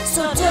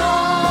So don't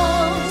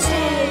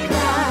take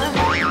that.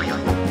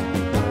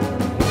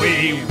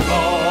 We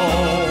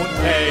won't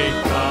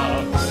take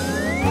up.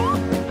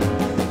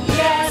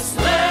 Yes,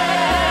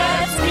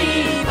 let's be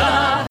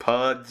the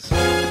Pods.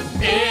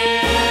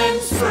 in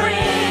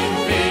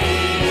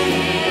Springfield.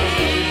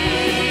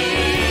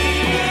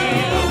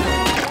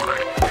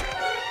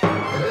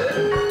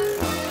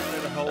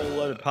 A whole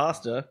load of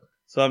pasta.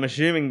 So I'm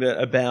assuming that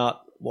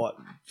about,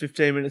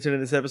 15 minutes into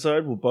this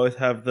episode, we'll both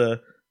have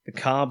the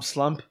carb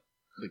slump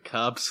The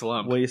carb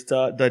slump. where you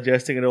start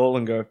digesting it all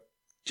and go,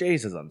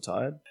 Jesus, I'm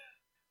tired.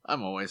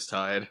 I'm always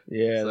tired.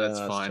 Yeah, So that's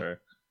fine. true.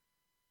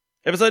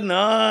 Episode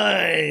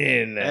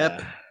 9.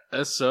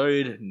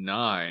 Episode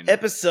 9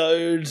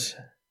 Episode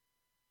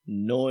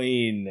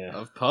 9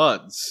 of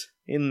Pods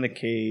in the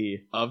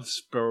key. of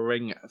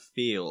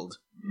Springfield.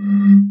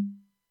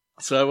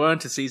 So we're on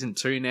to season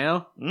 2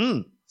 now.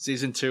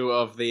 Season 2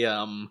 of the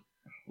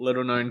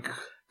little-known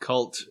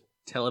cult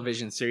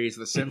television series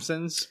The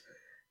Simpsons.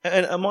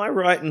 And am I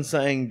right in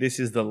saying this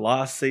is the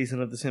last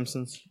season of The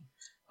Simpsons?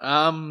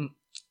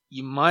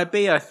 You might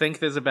be. I think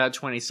there's about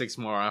 26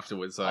 more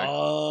afterwards, though.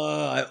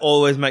 Oh, I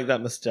always make that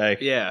mistake.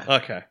 Yeah.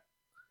 Okay.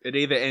 It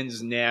either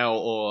ends now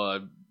or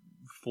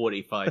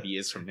 45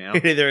 years from now.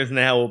 It either is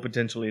now or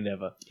potentially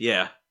never.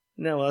 Yeah.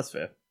 No, well, that's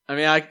fair. I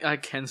mean, I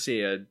can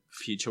see a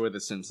future where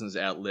The Simpsons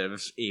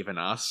outlives even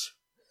us.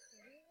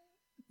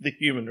 The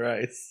human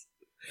race.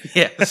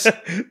 Yes.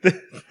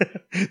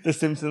 the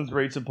Simpsons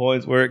reach a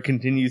point where it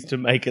continues to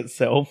make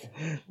itself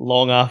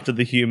long after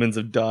the humans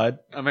have died.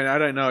 I mean, I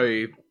don't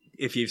know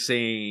if you've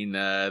seen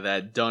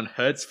that Don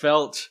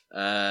Hertzfeldt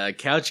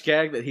couch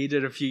gag that he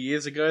did a few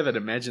years ago that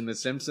imagined The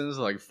Simpsons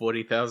like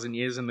 40,000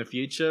 years in the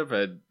future,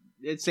 but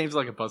it seems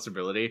like a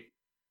possibility.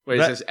 Where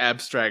it's just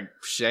abstract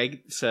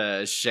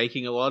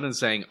shaking a lot and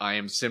saying, I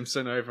am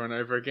Simpson over and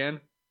over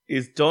again.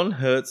 Is Don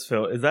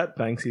Hertzfeldt, is that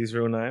Banksy's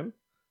real name?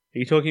 Are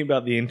you talking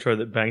about the intro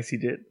that Banksy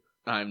did?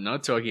 I'm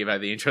not talking about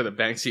the intro that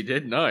Banksy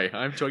did, no.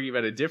 I'm talking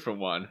about a different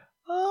one.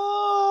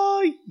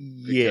 Oh,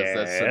 yeah. Because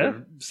that sort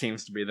of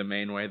seems to be the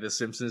main way The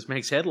Simpsons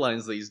makes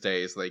headlines these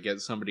days. They get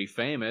somebody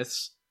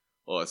famous,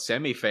 or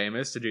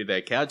semi-famous, to do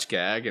their couch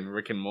gag, and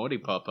Rick and Morty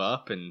pop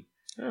up and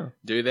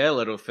do their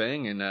little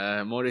thing,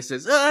 and Morty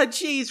says,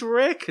 geez,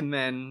 Rick, and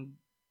then,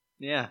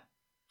 yeah.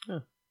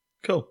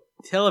 Cool.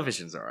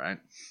 Television's alright.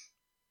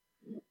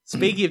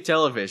 Speaking of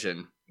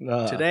television,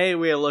 today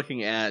we are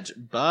looking at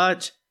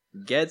Bart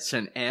Gets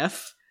an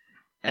F,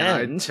 and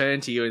I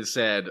turned to you and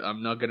said,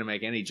 I'm not going to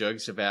make any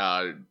jokes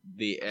about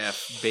the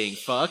F being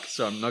fuck,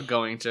 so I'm not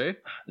going to.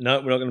 No,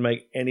 we're not going to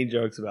make any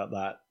jokes about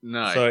that.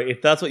 No. So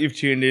if that's what you've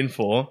tuned in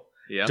for,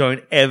 Yep.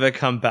 don't ever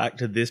come back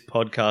to this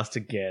podcast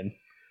again.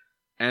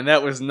 And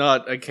that was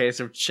not a case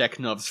of check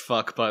knobs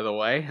fuck, by the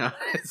way.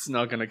 It's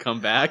not going to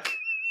come back.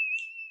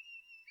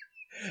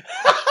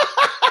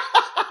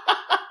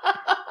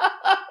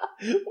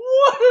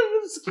 What an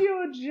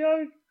obscure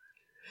joke.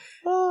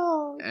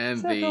 Oh,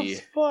 And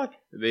fuck.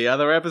 the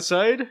other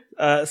episode,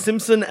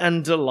 Simpson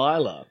and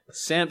Delilah.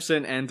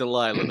 Samson and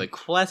Delilah, the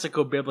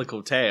classical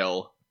biblical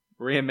tale,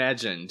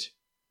 reimagined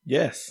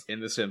Yes,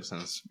 in The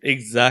Simpsons.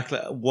 exactly.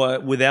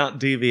 Without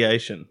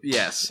deviation.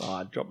 Yes. Oh,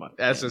 I dropped my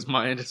As pen. is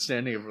my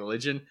understanding of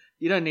religion.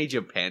 You don't need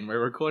your pen. We're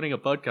recording a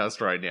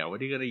podcast right now. What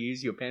are you going to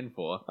use your pen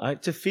for?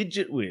 To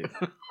fidget with.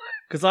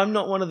 Because I'm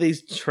not one of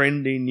these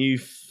trendy new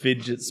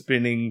fidget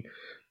spinning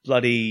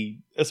bloody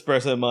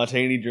espresso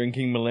martini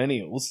drinking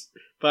millennials.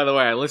 By the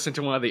way, I listened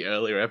to one of the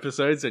earlier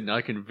episodes and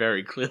I can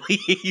very clearly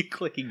hear you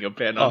clicking your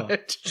pen on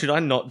it. Should I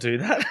not do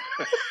that?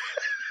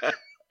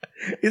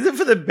 Is it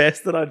for the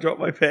best that I drop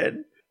my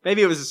pen?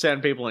 Maybe it was a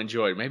sound people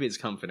enjoyed. Maybe it's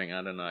comforting.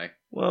 I don't know.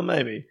 Well,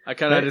 maybe. I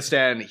can't Maybe.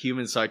 understand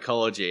human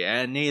psychology,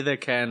 and neither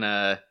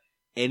can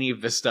any of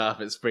the staff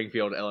at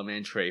Springfield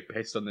Elementary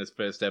based on this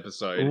first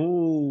episode.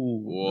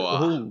 Ooh.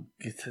 Whoa. Ooh.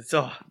 It's,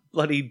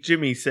 bloody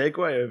Jimmy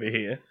Segway over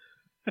here.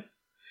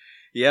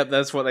 Yep,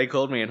 that's what they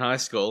called me in high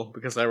school,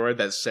 because I rode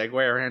that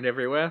Segway around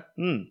everywhere.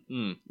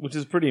 Which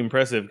is pretty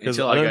impressive.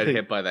 Until I got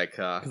hit by that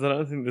car. Because I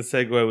don't think the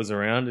Segway was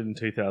around in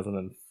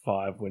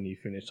 2005 when you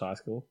finished high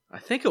school. I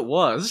think it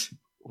was.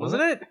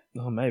 Wasn't it?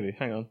 Oh, maybe.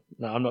 Hang on.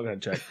 No, I'm not going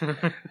to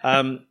check.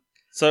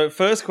 So,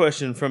 first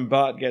question from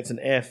Bart Gets an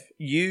F.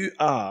 You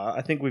are,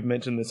 I think we've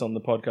mentioned this on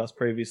the podcast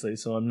previously,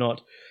 so I'm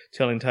not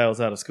telling tales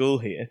out of school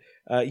here.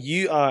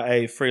 You are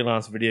a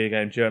freelance video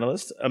game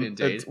journalist. Indeed.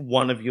 It's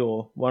one of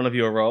your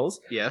roles.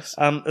 Yes.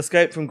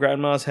 Escape from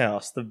Grandma's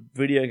House, the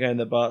video game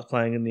that Bart's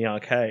playing in the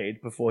arcade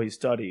before he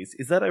studies.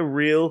 Is that a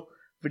real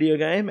video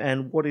game,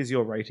 and what is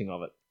your rating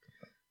of it?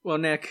 Well,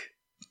 Nick,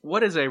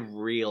 what is a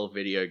real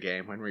video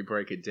game when we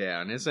break it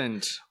down?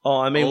 Isn't Oh,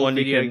 I mean all one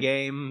you video can...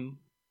 game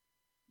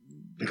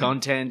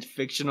content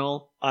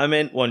fictional? I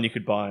meant one you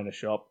could buy in a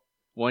shop.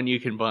 One you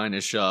can buy in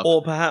a shop.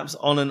 Or perhaps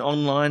on an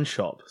online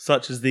shop,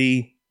 such as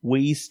the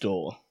Wii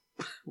Store.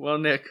 Well,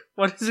 Nick,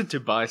 what is it to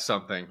buy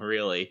something,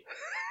 really?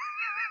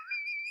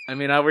 I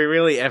mean, are we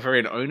really ever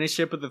in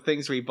ownership of the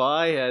things we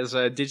buy? Has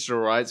digital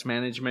rights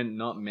management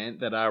not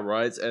meant that our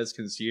rights as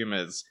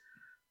consumers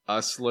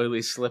are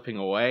slowly slipping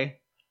away?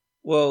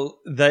 Well,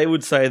 they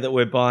would say that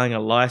we're buying a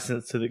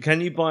license to the...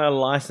 Can you buy a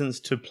license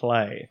to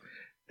play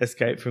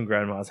Escape from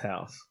Grandma's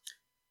House?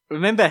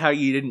 Remember how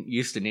you didn't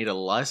used to need a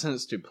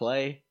license to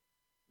play?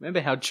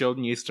 Remember how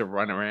children used to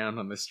run around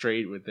on the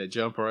street with their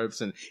jump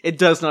ropes? And it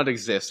does not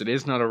exist. It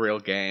is not a real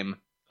game.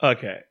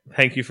 Okay,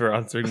 thank you for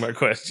answering my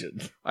question.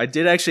 I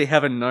did actually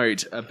have a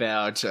note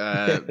about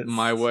Yes.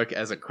 my work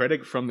as a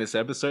critic from this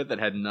episode that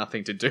had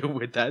nothing to do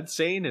with that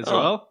scene as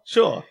well.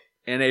 Sure.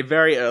 In a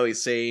very early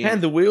scene.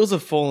 And the wheels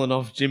have fallen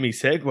off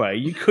Jimmy's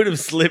Segway. You could have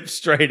slipped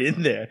straight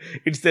in there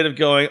instead of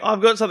going,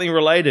 I've got something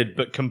related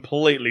but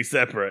completely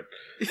separate.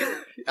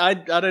 I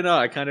don't know.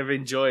 I kind of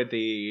enjoyed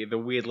the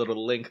weird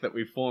little link that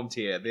we formed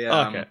here.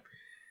 Okay.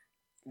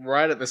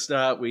 Right at the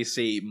start, we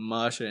see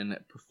Martin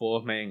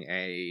performing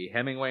a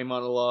Hemingway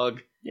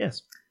monologue.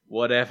 Yes.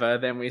 Whatever.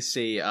 Then we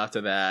see after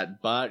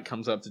that, Bart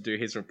comes up to do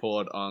his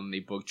report on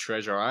the book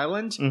Treasure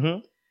Island.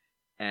 Mm-hmm.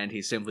 And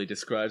he simply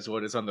describes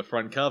what is on the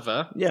front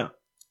cover. Yeah.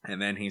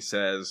 And then he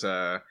says,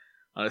 on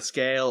a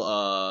scale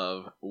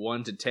of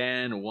 1 to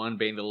 10, 1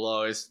 being the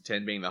lowest,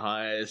 10 being the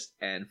highest,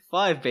 and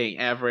 5 being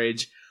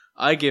average,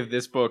 I give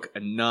this book a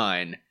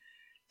 9.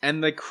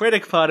 And the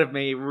critic part of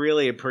me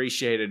really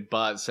appreciated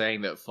Bart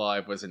saying that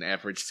 5 was an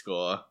average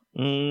score,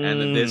 and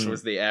that this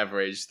was the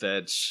average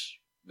that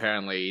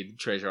apparently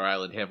Treasure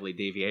Island heavily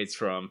deviates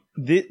from.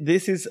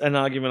 This is an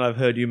argument I've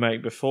heard you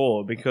make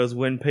before, because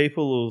when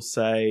people will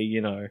say,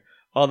 you know,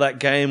 oh, that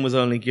game was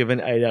only given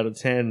 8 out of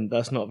 10,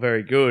 that's not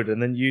very good.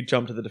 And then you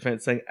jump to the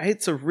defense saying,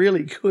 8's a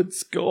really good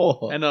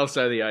score. And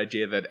also the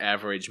idea that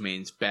average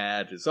means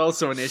bad is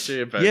also an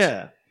issue. But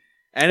yeah.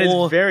 And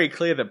it's very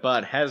clear that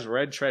Bart has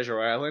read Treasure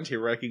Island. He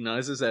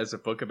recognizes it as a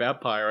book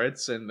about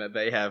pirates and that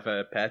they have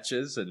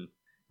patches and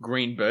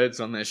green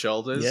birds on their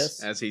shoulders,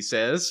 Yes. as he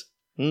says.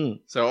 Mm.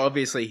 So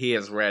obviously he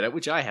has read it,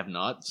 which I have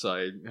not.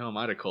 So who am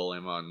I to call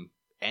him on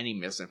any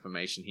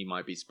misinformation he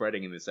might be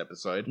spreading in this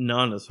episode?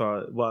 None as far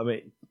as... Well, I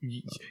mean,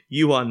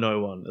 you are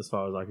no one as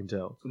far as I can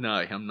tell. No,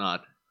 I'm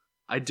not.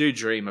 I do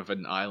dream of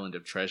an island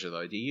of treasure,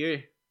 though. Do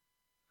you?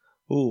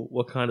 Ooh,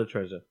 what kind of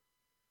treasure?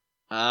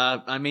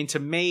 I mean, to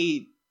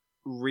me,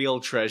 real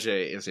treasure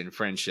is in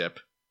friendship.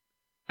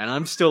 And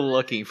I'm still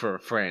looking for a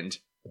friend.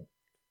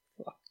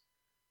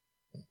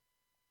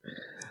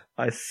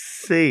 I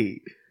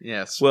see.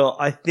 Yes. Well,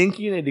 I think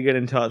you need to get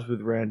in touch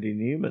with Randy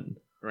Newman.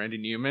 Randy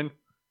Newman?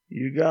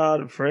 You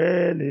got a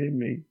friend in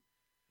me.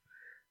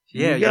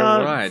 Yeah, You you're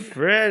got right. a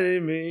friend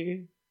in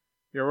me.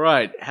 You're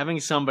right. Having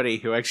somebody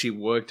who actually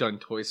worked on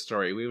Toy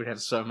Story, we would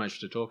have so much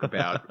to talk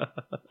about.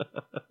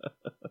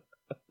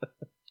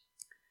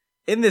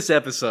 In this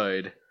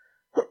episode,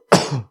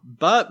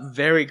 Bart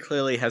very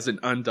clearly has an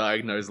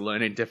undiagnosed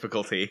learning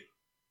difficulty.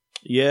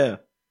 Yeah.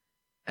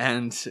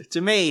 And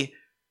to me,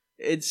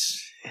 it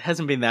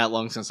hasn't been that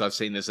long since I've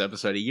seen this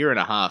episode, 1.5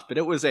 years, but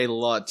it was a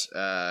lot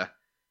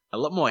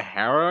more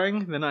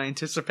harrowing than I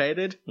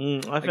anticipated.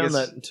 I found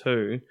that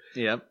too.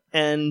 Yep.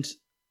 And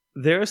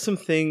there are some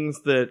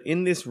things that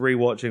in this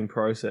rewatching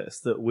process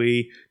that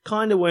we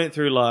kind of went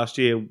through last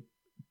year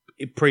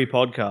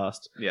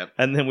pre-podcast. Yep.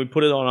 And then we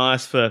put it on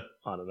ice for,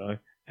 I don't know,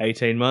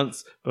 18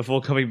 months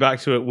before coming back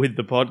to it with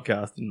the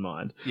podcast in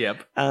mind.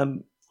 Yep.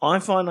 I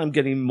find I'm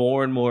getting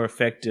more and more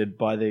affected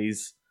by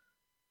these,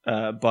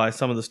 by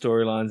some of the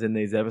storylines in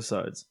these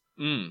episodes.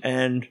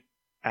 And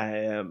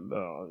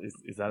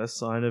is that a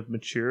sign of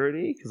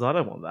maturity? Because I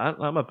don't want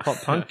that. I'm a pop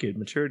punk kid.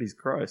 Maturity's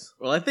gross.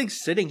 Well, I think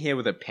sitting here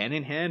with a pen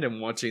in hand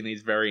and watching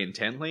these very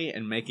intently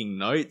and making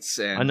notes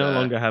and... I no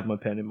longer have my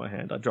pen in my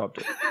hand. I dropped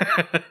it.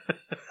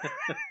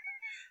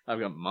 I've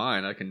got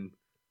mine. I can...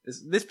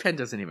 This pen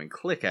doesn't even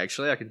click,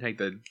 actually. I can take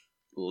the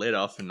lid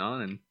off and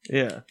on and...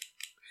 Yeah.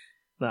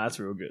 No, that's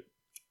real good.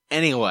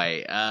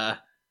 Anyway,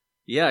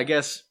 yeah, I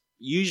guess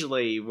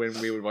usually when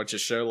we would watch a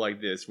show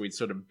like this, we'd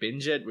sort of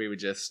binge it. We would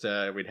just...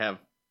 we'd have...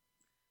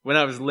 When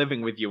I was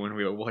living with you when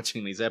we were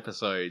watching these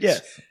episodes,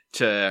 Yes.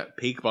 to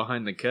peek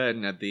behind the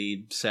curtain at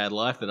the sad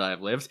life that I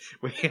have lived,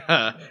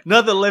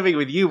 not that living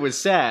with you was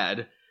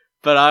sad,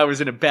 but I was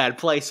in a bad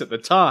place at the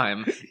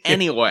time.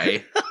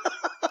 Anyway,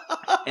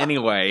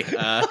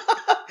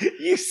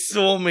 You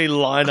saw me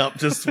line up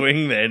to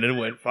swing then and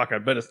went, fuck, I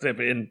better step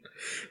in.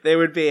 there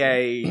would be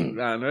I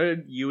don't know,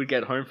 you would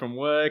get home from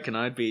work and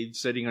I'd be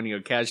sitting on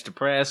your couch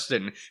depressed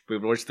and we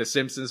would watch The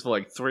Simpsons for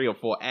like 3 or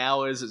 4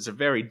 hours. It's a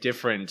very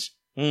different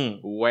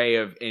way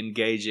of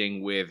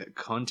engaging with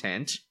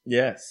content.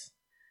 Yes.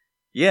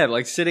 Yeah,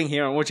 like sitting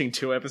here and watching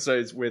 2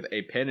 episodes with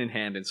a pen in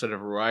hand and sort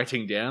of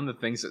writing down the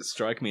things that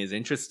strike me as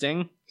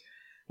interesting.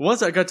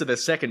 Once I got to the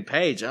second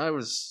page, I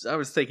was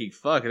thinking,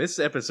 fuck, this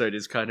episode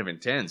is kind of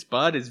intense.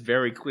 Bart is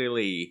very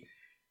clearly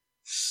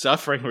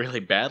suffering really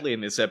badly in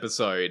this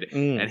episode,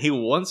 and he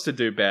wants to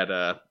do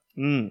better,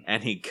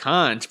 and he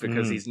can't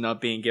because he's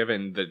not being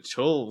given the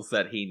tools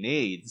that he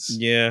needs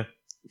Yeah.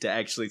 to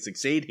actually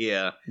succeed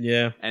here.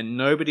 Yeah. And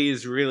nobody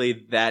is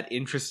really that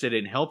interested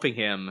in helping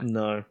him,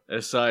 No.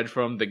 aside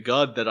from the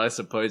god that I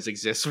suppose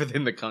exists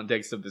within the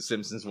context of the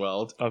Simpsons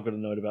world. I've got a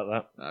note about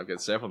that. I've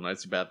got several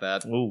notes about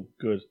that. Oh,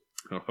 good.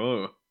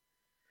 Oh.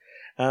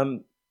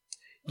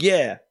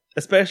 Yeah.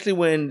 Especially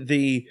when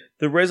the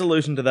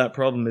resolution to that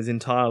problem is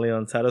entirely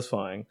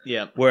unsatisfying.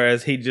 Yeah.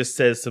 Whereas he just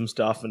says some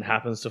stuff and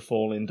happens to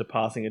fall into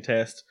passing a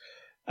test.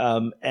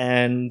 But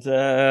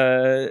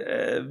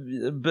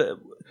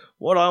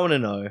what I want to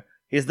know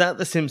is that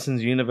the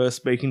Simpsons universe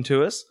speaking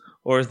to us,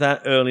 or is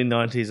that early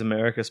 90s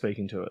America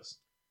speaking to us?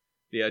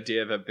 The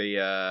idea that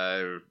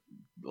the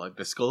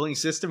schooling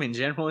system in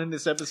general in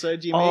this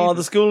episode, you mean? Oh,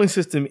 the schooling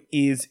system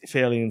is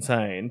fairly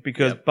insane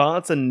because Yep.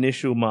 Bart's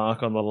initial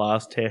mark on the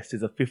last test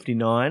is a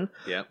 59,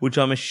 Yep. which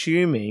I'm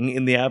assuming,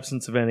 in the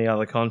absence of any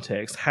other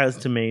context, has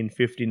to mean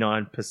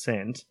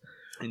 59%,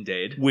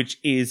 Indeed. which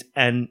is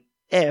an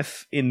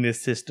F in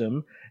this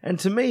system. And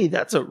to me,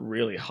 that's a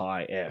really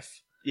high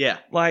F. Yeah.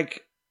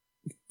 Like,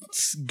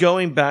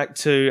 going back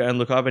to, and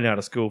look, I've been out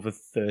of school for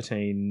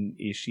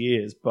 13-ish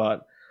years,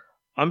 but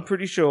I'm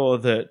pretty sure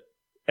that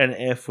an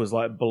F was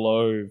like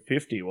below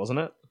 50, wasn't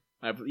it?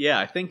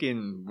 I think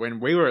when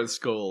we were at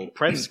school,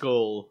 prep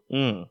school,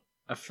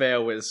 a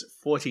fair was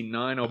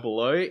 49 or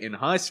below. In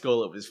high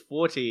school, it was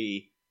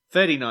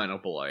 39 or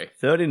below.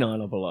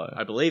 39 or below.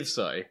 I believe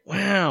so.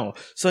 Wow.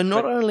 So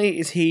not only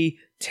is he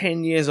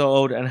 10 years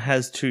old and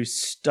has to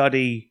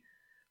study,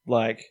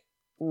 like,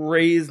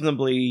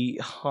 reasonably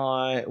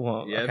high...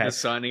 Well, Yeah, okay. the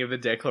signing of the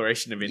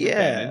Declaration of Yeah,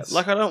 Independence.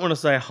 like I don't want to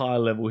say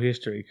high-level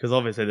history, because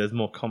obviously there's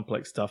more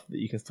complex stuff that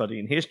you can study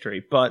in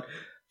history, but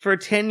for a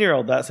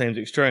 10-year-old, that seems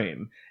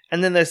extreme.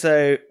 And then they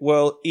say,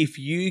 well, if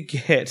you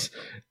get,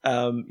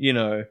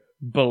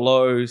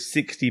 below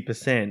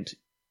 60%,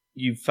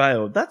 you've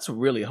failed. That's a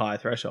really high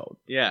threshold.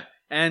 Yeah,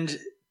 and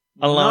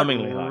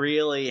Alarmingly not high.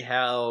 really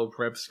how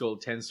prep school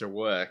tends to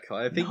work.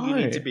 I think you No.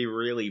 need to be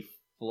really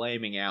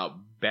flaming out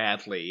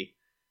badly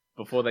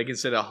before they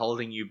consider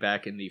holding you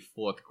back in the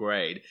 4th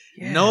grade.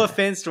 Yeah. No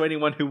offense to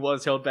anyone who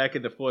was held back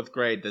in the 4th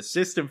grade. The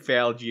system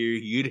failed you.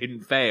 You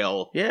didn't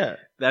fail. Yeah.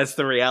 That's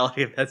the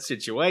reality of that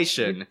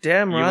situation. You're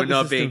damn right. You were the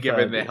not system being given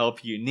failed the you.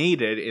 help you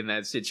needed in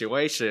that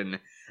situation,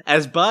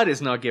 as Bart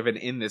is not given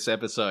in this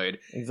episode.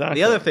 Exactly.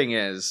 The other thing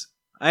is,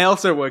 I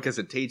also work as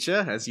a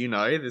teacher, as you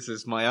know. This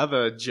is my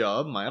other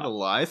job, my other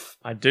life.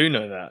 I do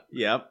know that.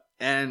 Yep.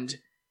 And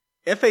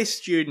if a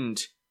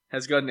student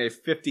has gotten a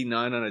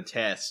 59 on a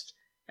test,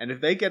 and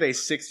if they get a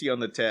 60 on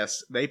the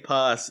test, they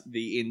pass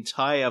the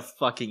entire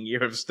fucking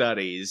year of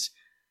studies,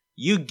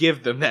 you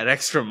give them that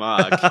extra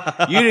mark.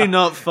 You do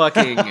not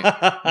fucking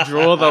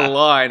draw the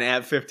line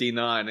at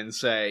 59 and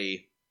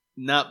say,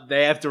 nope,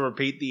 they have to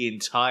repeat the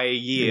entire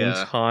year.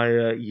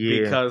 Entire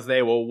year. Because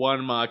they were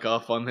 1 mark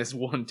off on this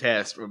one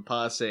test from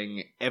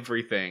passing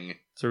everything.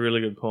 It's a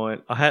really good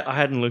point. I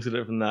hadn't looked at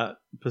it from that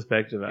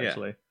perspective, Yeah.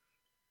 actually.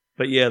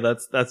 But yeah,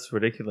 that's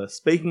ridiculous.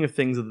 Speaking of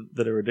things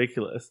that are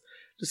ridiculous,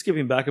 just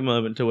skipping back a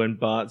moment to when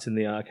Bart's in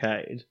the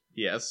arcade.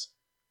 Yes.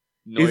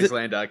 Is it-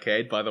 Noiseland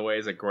Arcade, by the way,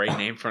 is a great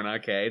name for an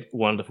arcade.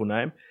 Wonderful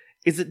name.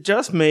 Is it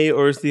just me,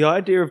 or is the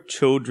idea of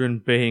children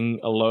being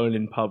alone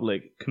in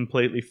public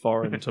completely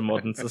foreign to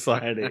modern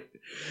society?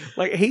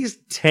 Like, he's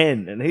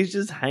 10 and he's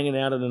just hanging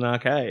out at an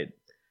arcade.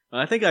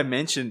 I think I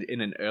mentioned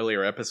in an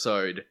earlier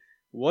episode,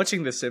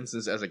 watching The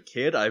Simpsons as a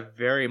kid, I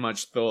very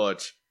much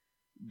thought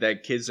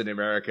that kids in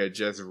America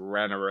just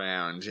ran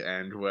around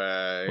and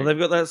were... Well, they've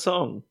got that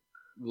song.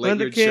 let When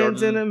the your kids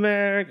children- in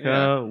America,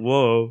 Yeah.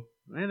 whoa,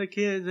 When the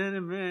kids in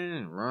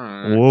America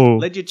run. whoa.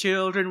 Let your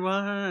children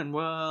run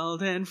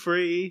wild and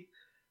free.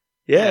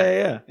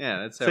 Yeah. Yeah,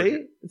 that's how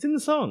See? It's in the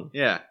song.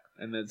 Yeah.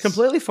 And it's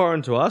Completely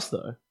foreign to us,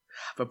 though.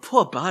 But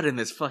poor Bart in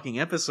this fucking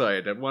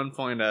episode. At one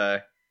point,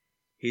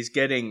 he's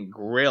getting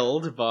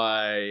grilled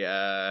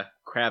by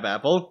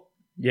Crabapple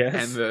Yes.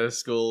 and the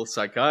school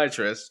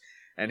psychiatrist,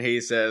 and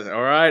he says,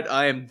 "All right,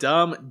 I am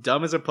dumb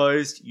as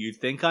opposed. You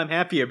think I'm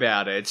happy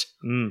about it?"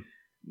 Mm.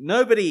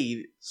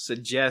 Nobody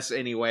suggests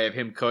any way of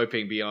him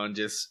coping beyond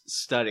just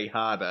study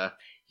harder,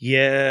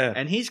 Yeah.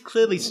 and he's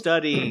clearly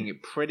studying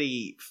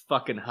pretty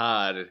fucking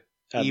hard,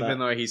 At even that-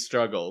 though he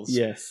struggles.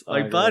 Yes. I Like,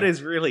 agree. Bart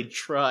is really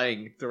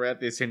trying throughout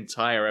this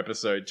entire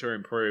episode to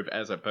improve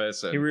as a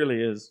person. He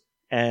really is.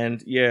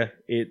 And yeah,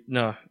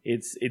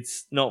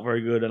 it's not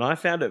very good. And I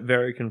found it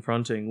very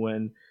confronting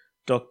when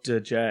Dr.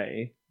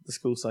 J, the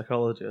school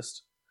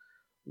psychologist,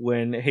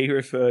 when he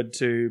referred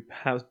to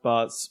perhaps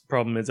Bart's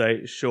problem as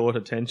a short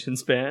attention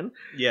span.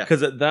 Yeah.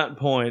 Because at that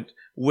point,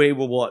 we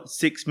were,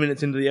 6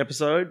 minutes into the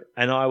episode,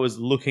 and I was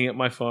looking at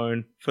my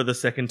phone for the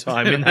second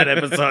time in that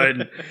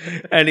episode.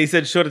 And he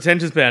said short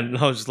attention span, and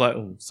I was just like,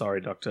 "Oh, sorry,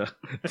 doctor.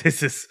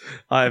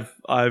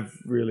 I've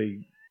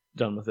really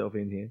done myself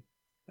in here."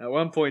 At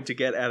one point, to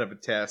get out of a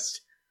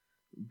test,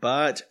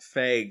 Bart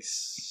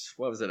fakes,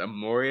 what was it,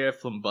 amoria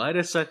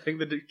phlebitis, I think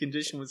the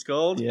condition was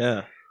called?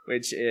 Yeah.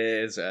 Which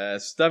is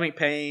stomach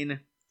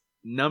pain,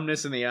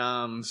 numbness in the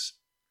arms,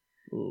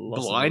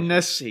 Lots of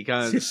blindness. He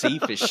can't see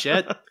for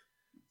shit.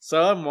 So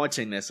I'm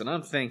watching this and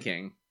I'm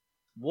thinking,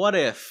 what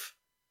if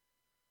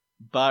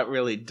Bart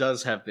really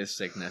does have this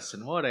sickness?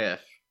 And what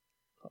if...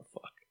 Oh,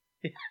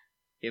 fuck.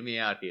 Hear me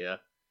out here.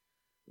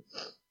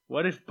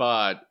 What if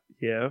Bart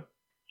Yeah.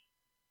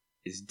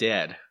 is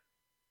dead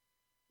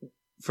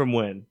From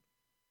when?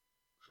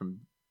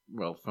 from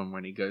well, from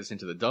when he goes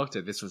into the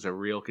doctor, this was a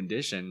real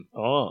condition,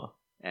 Oh.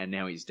 and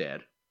now he's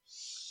dead.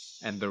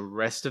 And the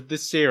rest of the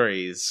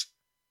series,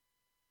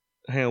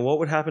 Hang on, what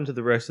would happen to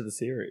the rest of the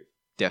series?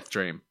 Death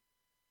Dream.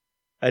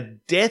 A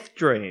death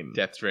dream?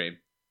 Death Dream.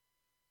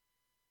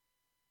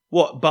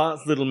 What,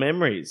 Bart's little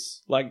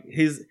memories? Like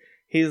his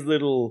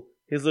little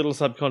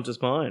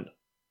subconscious mind?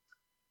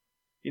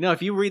 You know,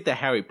 if you read the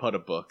Harry Potter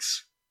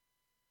books,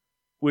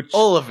 Which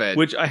all of it,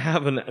 which I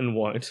haven't and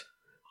won't.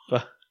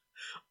 But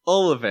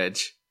all of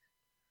it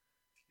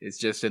is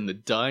just in the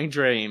dying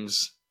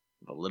dreams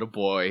of a little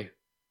boy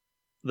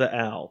the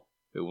owl.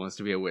 who wants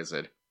to be a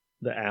wizard.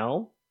 The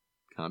owl?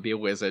 Can't be a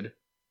wizard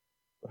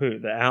Who?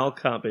 The owl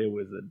can't be a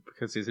wizard.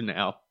 because he's an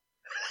owl.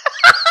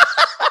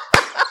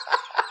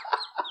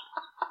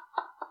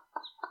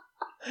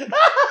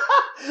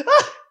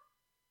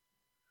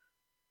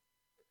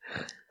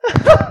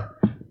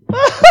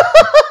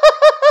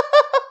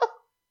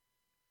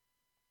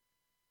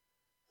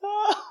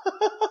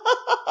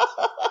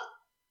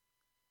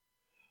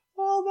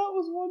 Oh, that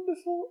was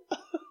wonderful.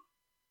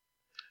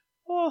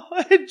 Oh,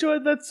 I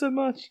enjoyed that so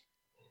much.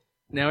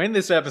 Now, in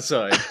this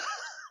episode,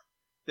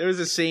 there is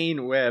a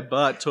scene where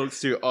Bart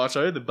talks to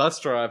Otto, the bus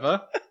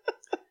driver,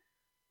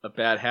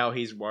 about how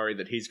he's worried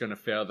that he's going to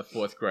fail the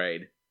 4th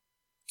grade.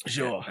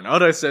 Sure. And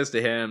Otto says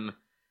to him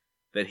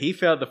that he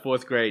failed the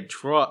 4th grade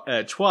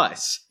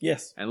twice.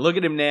 Yes. And look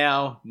at him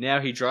now. Now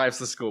he drives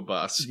the school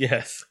bus.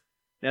 Yes.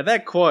 Now,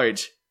 that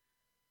quote,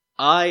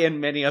 I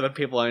and many other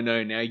people I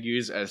know now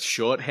use as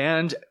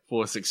shorthand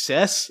for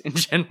success in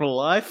general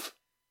life.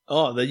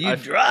 Oh, that you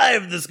I've-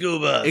 drive the school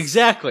bus.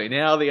 Exactly.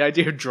 Now the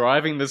idea of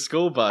driving the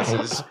school bus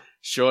is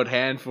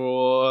shorthand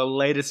for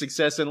later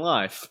success in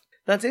life.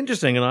 That's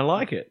interesting, and I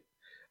like it.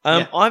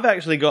 Yeah. I've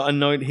actually got a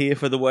note here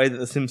for the way that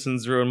The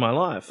Simpsons ruined my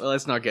life. Well,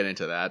 let's not get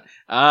into that.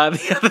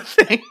 The other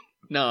thing...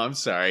 No, I'm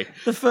sorry.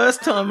 The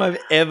first time I've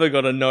ever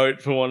got a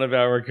note for one of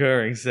our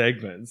recurring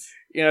segments.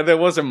 You know, there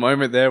was a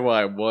moment there where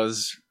I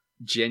was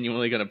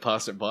genuinely going to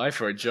pass it by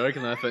for a joke,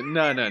 and I thought,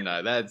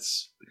 no,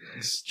 that's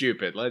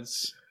stupid.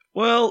 Let's...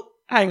 Well,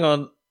 hang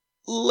on.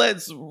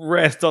 Let's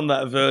rest on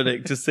that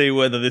verdict to see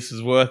whether this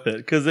is worth it,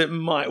 because it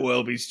might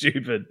well be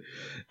stupid.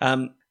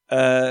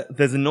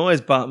 There's a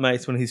noise Bart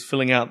makes when he's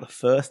filling out the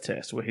first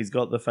test, where he's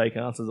got the fake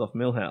answers off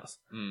Milhouse.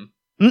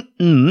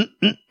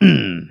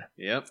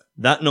 Yep.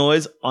 That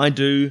noise I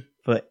do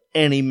for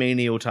any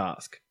menial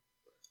task.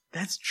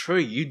 That's true.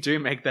 You do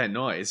make that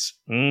noise.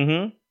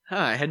 Mm-hmm.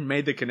 I hadn't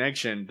made the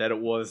connection that it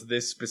was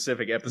this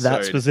specific episode.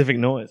 That specific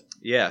noise.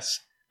 Yes,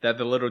 that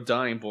the little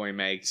dying boy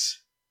makes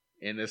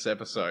in this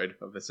episode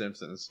of The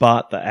Simpsons.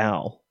 Bart the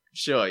owl.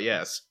 Sure,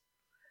 yes.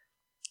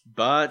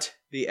 Bart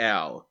the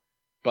owl.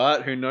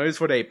 Bart who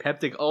knows what a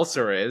peptic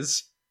ulcer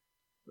is,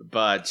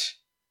 but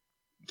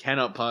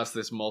cannot pass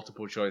this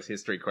multiple choice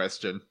history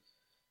question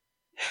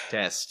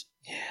test.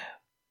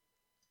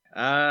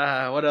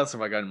 Yeah. What else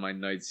have I got in my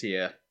notes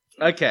here?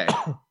 Okay.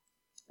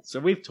 So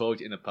we've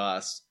talked in the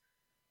past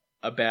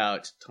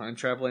about time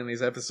travel in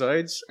these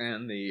episodes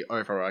and the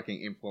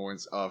overarching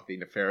influence of the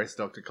nefarious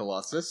Dr.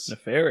 Colossus.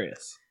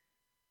 Nefarious.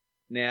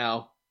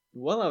 Now,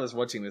 while I was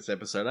watching this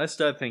episode, I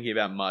started thinking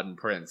about Martin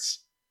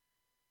Prince.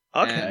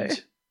 Okay.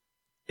 And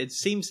it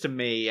seems to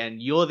me, and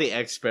you're the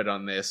expert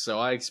on this, so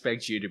I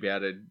expect you to be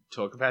able to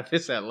talk about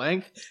this at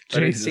length,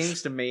 but Jesus. it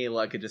seems to me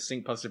like a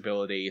distinct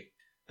possibility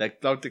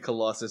that Dr.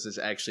 Colossus is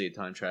actually a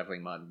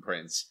time-traveling Martin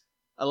Prince.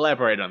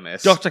 Elaborate on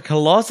this. Dr.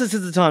 Colossus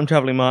is the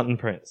time-traveling Martin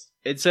Prince.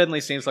 It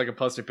certainly seems like a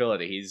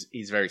possibility.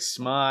 He's very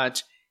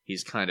smart,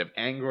 he's kind of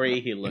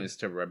angry, he learns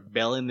to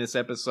rebel in this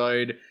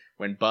episode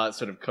when Bart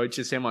sort of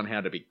coaches him on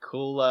how to be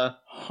cooler.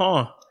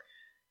 Huh.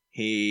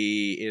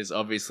 He is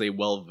obviously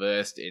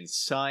well-versed in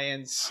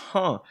science.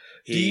 Huh.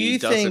 He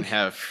doesn't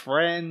have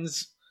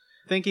friends.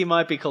 Think he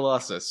might be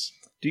Colossus.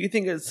 Do you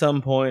think at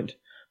some point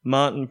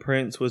Martin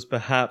Prince was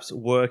perhaps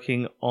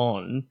working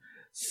on...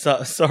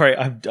 sorry,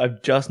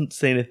 I've just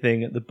seen a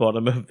thing at the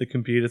bottom of the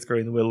computer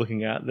screen that we're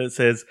looking at that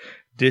says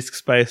disk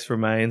space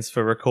remains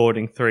for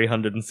recording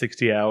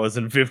 360 hours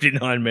and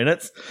 59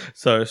 minutes.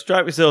 So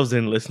strap yourselves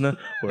in, listener.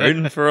 We're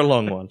in for a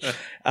long one.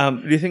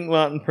 Do you think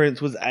Martin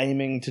Prince was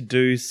aiming to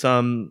do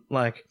some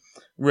like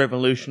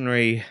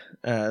revolutionary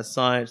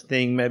science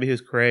thing? Maybe he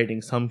was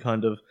creating some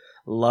kind of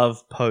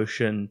love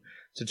potion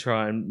to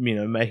try and, you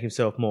know, make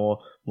himself more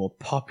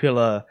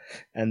popular,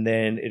 and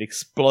then it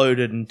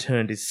exploded and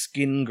turned his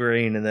skin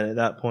green, and then at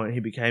that point he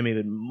became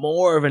even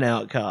more of an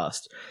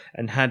outcast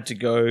and had to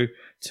go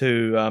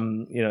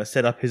to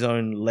set up his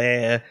own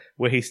lair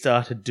where he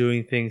started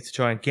doing things to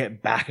try and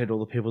get back at all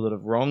the people that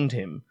have wronged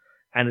him.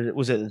 And it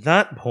was at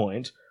that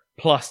point,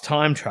 plus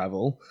time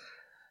travel,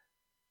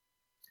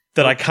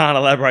 that I can't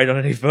elaborate on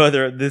any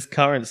further at this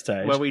current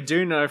stage. Well, we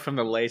do know from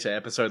the later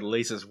episode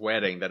Lisa's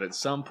Wedding that at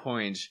some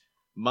point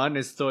Martin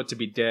is thought to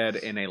be dead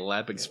in a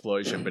lab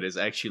explosion, but is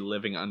actually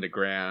living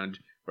underground,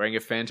 wearing a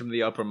Phantom of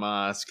the Opera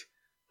mask,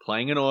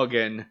 playing an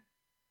organ.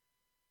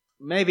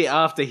 Maybe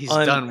after he's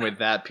done with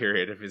that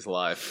period of his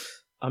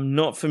life. I'm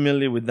not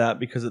familiar with that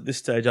because at this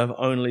stage I've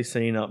only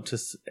seen up to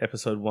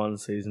episode 1,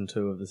 season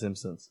 2 of The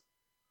Simpsons.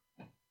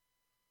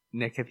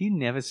 Nick, have you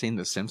never seen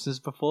The Simpsons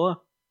before?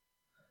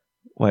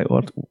 Wait,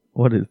 what?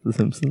 What is The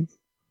Simpsons?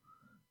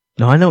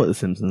 No, I know what The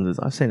Simpsons is.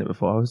 I've seen it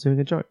before. I was doing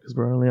a joke because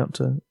we're only up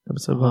to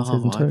episode 1,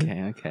 season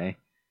 2. Okay.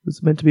 It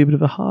was meant to be a bit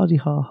of a hardy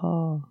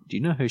ha-ha. Do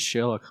you know who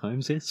Sherlock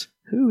Holmes is?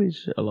 Who is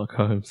Sherlock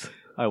Holmes?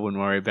 I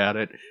wouldn't worry about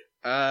it.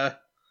 But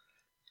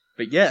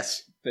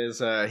yes,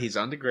 there's he's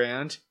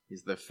underground.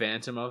 He's the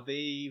Phantom of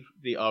the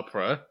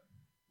Opera.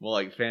 More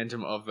like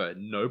Phantom of the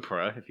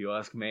Nopera, if you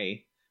ask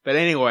me. But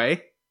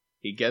anyway,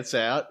 he gets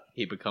out,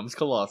 he becomes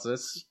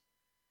Colossus,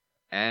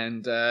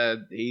 and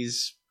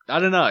he's... I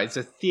don't know, it's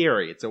a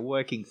theory. It's a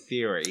working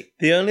theory.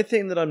 The only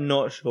thing that I'm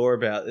not sure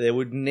about, there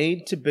would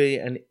need to be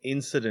an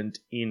incident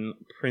in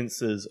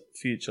Prince's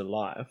future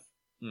life.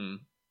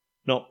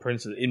 Not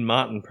Prince's, in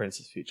Martin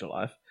Prince's future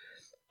life,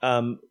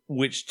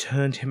 which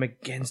turned him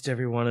against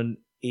everyone and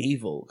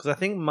evil. Because I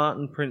think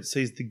Martin Prince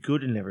sees the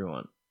good in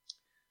everyone.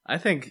 I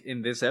think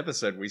in this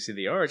episode we see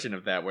the origin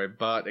of that, where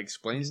Bart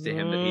explains to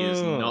him that he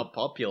is not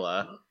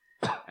popular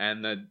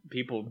and that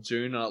people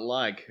do not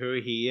like who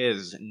he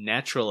is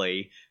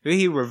naturally, who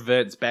he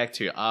reverts back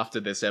to after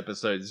this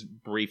episode's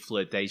brief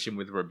flirtation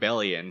with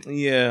Rebellion.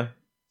 Yeah.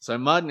 So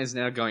Martin is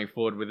now going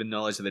forward with the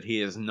knowledge that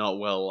he is not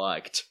well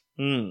liked.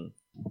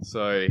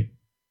 So,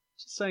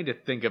 just something to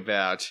think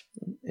about.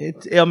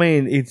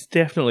 It's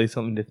definitely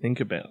something to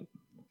think about.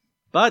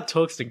 Bart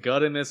talks to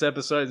God in this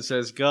episode and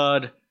says,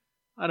 God,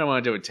 I don't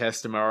want to do a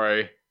test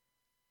tomorrow.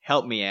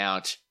 Help me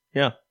out.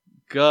 Yeah.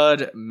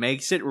 God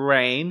makes it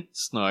rain,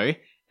 snow,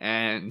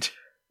 and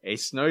a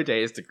snow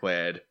day is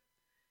declared.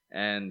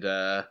 And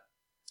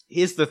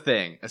here's the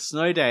thing. A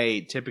snow day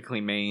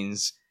typically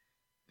means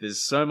there's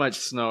so much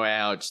snow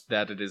out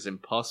that it is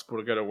impossible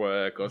to go to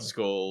work or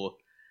school,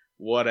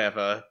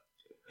 whatever.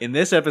 In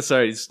this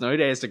episode, snow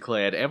day is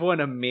declared. Everyone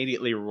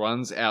immediately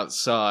runs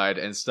outside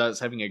and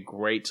starts having a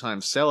great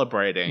time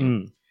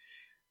celebrating.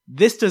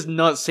 This does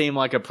not seem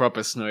like a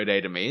proper snow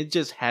day to me. It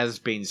just has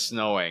been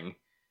snowing.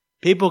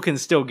 People can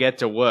still get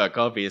to work,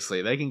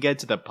 obviously. They can get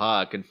to the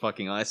park and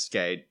fucking ice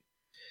skate.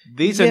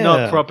 These are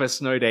not proper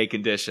snow day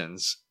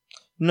conditions.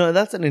 No,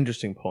 that's an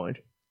interesting point.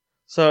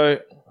 So,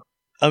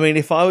 I mean,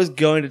 if I was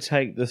going to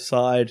take the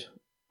side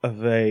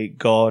of a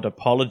God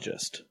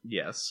apologist,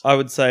 yes, I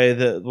would say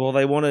that, well,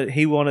 it wanted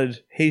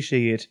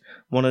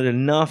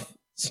enough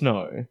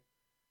snow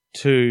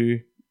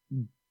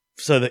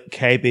so that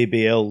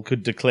KBBL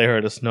could declare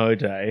it a snow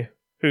day.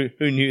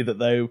 Who knew that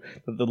the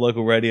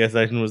local radio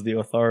station was the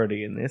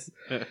authority in this,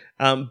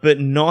 but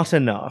not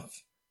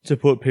enough to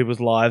put people's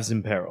lives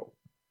in peril.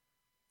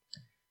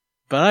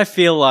 But I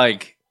feel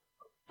like,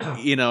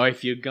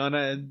 if you're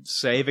gonna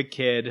save a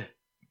kid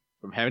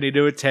from having to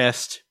do a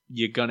test,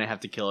 you're gonna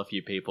have to kill a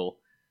few people.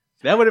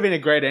 That would have been a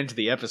great end to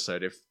the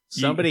episode if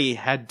somebody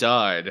had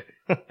died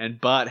and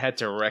Bart had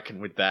to reckon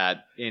with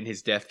that in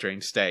his death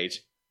dream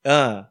state.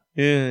 Yeah,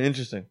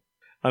 interesting.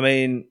 I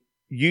mean,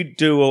 you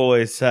do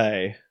always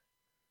say,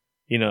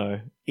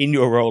 in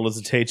your role as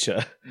a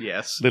teacher,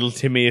 yes, little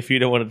Timmy, if you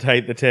don't want to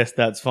take the test,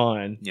 that's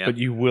fine. Yep. But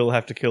you will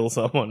have to kill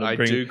someone. I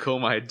do call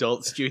my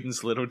adult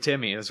students little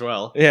Timmy as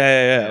well.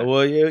 Yeah.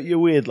 Well, you're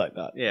weird like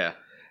that. Yeah.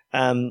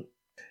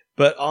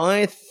 But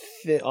I've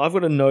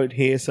got a note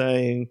here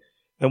saying,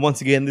 and once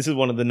again, this is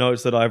one of the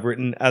notes that I've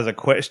written as a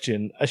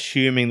question,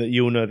 assuming that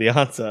you'll know the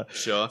answer.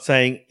 Sure.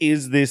 Saying,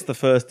 is this the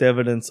first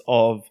evidence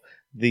of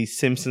the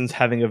Simpsons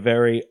having a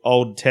very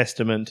Old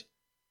Testament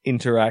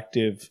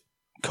interactive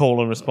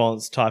call and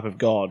response type of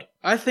God?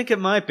 I think it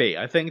might be.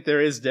 I think there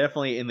is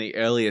definitely in the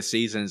earlier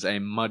seasons a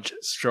much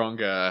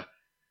stronger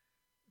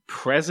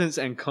presence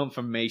and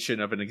confirmation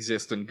of an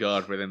existent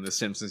God within the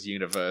Simpsons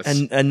universe.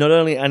 And not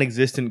only an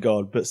existent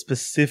God, but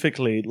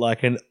specifically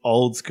like an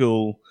old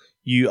school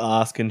you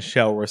ask and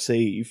shall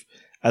receive,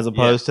 as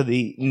opposed to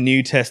the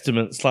New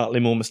Testament slightly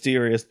more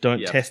mysterious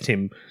don't test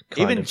him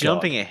kind Even of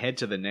jumping God. ahead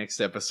to the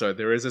next episode,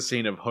 there is a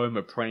scene of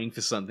Homer praying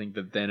for something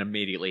that then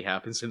immediately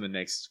happens in the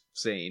next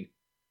scene.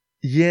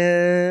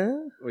 Yeah.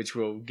 Which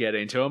we'll get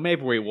into, or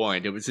maybe we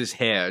won't. It was his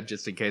hair,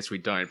 just in case we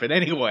don't. But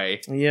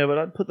anyway. Yeah, but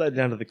I'd put that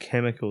down to the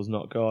chemicals,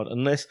 not God.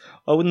 Unless,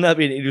 wouldn't that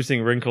be an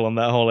interesting wrinkle on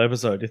that whole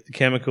episode? If the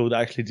chemical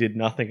actually did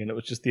nothing and it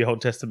was just the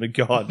Old Testament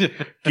God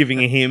giving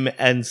him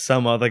and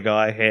some other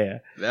guy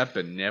hair. That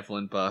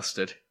benevolent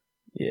bastard.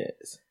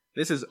 Yes.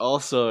 This is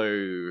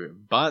also...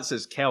 Bart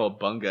says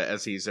cowabunga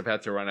as he's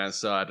about to run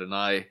outside, and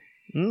I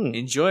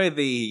enjoy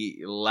the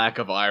lack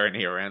of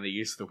irony around the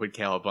use of the word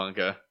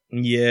cowabunga.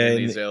 Yeah,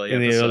 in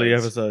the early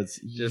episodes.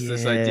 Just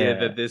this idea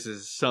that this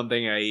is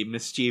something a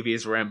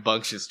mischievous,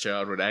 rambunctious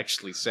child would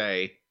actually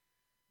say.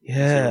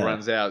 Yeah. So he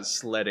runs out,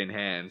 sled in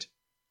hand.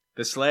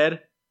 The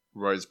sled?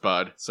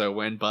 Rosebud. So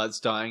when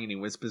Bud's dying and he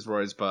whispers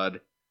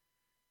Rosebud,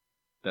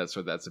 that's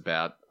what that's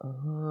about.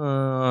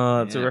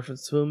 Oh, it's a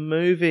reference to a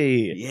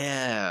movie.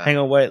 Yeah. Hang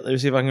on, wait. Let me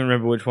see if I can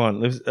remember which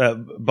one.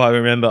 By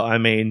remember, I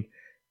mean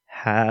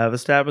have a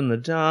stab in the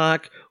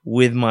dark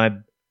with my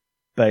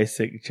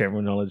basic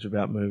general knowledge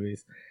about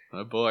movies.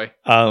 Oh boy.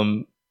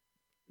 I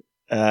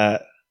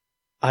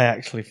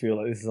actually feel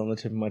like this is on the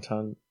tip of my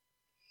tongue.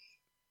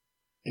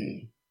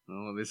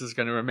 Oh, this is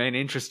going to remain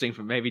interesting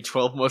for maybe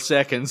 12 more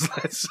seconds.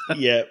 Let's.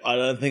 Yeah, I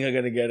don't think I'm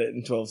going to get it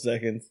in 12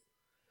 seconds.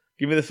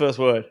 Give me the first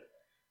word.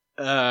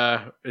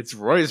 It's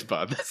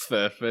Rosebud. That's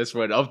the first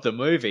word of the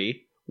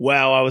movie.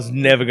 Wow, I was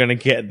never going to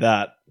get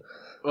that.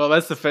 Well,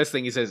 that's the first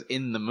thing he says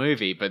in the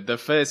movie, but the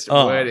first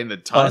word in the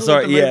title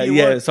sorry, of the movie.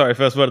 yeah, sorry,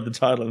 first word of the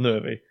title of the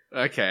movie.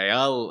 Okay,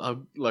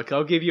 I'll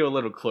give you a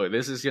little clue.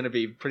 This is going to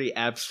be pretty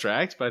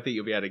abstract, but I think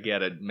you'll be able to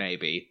get it,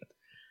 maybe.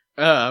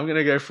 I'm going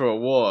to go for a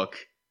walk.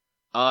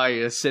 I,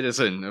 a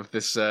citizen of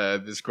this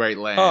great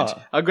land,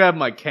 I'll grab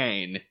my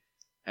cane,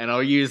 and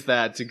I'll use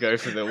that to go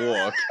for the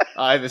walk.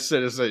 I, the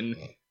citizen,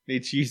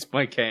 need to use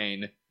my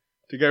cane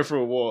to go for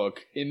a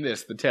walk in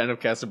the town of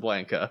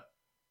Casablanca.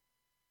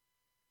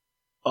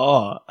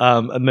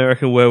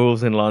 American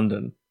Werewolves in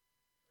London.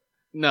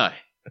 No.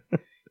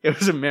 It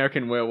was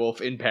American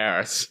Werewolf in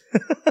Paris.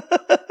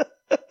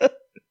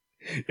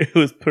 It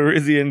was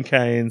Parisian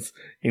canes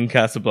in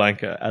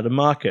Casablanca at a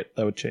market.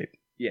 They were cheap.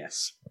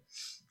 Yes.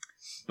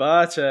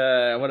 But,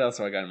 what else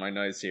have I got in my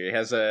notes here? He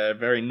has a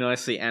very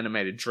nicely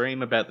animated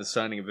dream about the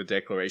signing of the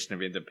Declaration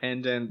of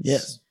Independence.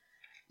 Yes.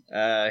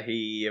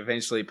 He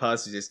eventually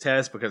passes his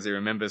test because he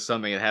remembers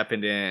something that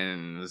happened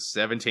in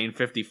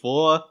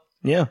 1754.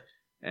 Yeah.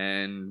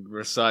 And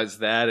recites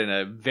that in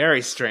a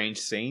very strange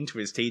scene to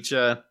his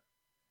teacher.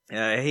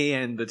 He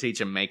and the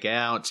teacher make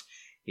out.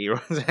 He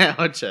runs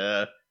out,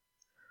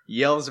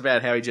 yells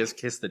about how he just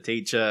kissed the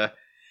teacher.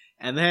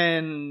 And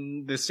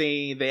then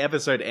the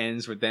episode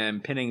ends with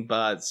them pinning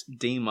Bart's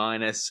D-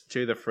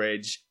 to the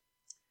fridge.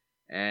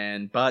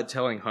 And Bart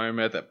telling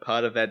Homer that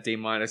part of that D-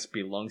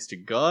 belongs to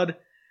God.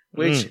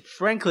 Which,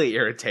 frankly,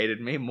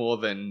 irritated me more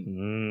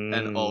than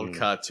an old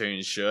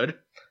cartoon should.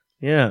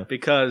 Yeah.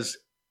 Because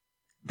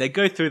they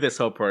go through this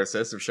whole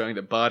process of showing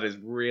that Bart is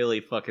really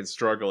fucking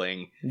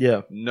struggling.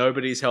 Yeah.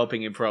 Nobody's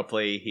helping him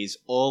properly. He's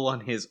all on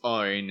his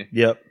own.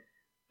 Yep.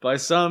 By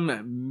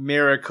some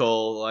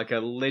miracle, like a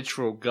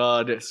literal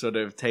god sort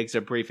of takes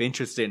a brief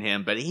interest in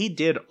him, but he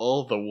did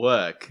all the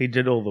work. He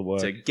did all the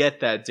work. To get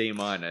that D-.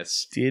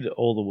 Did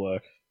all the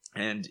work.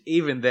 And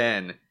even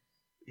then,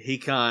 he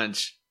can't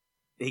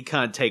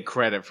take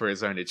credit for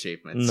his own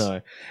achievements.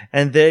 No.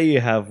 And there you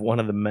have one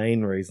of the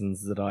main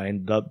reasons that I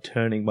ended up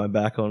turning my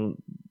back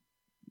on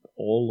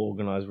all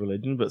organized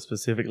religion, but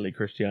specifically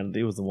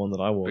Christianity was the one that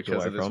I walked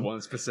because away of this from.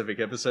 one specific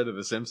episode of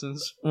The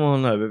Simpsons? Well,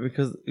 no, but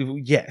because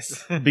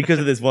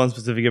of this one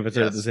specific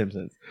episode of The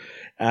Simpsons.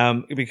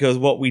 Because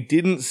what we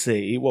didn't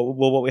see,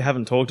 what we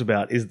haven't talked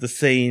about, is the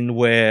scene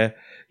where,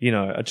 you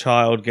know, a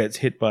child gets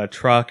hit by a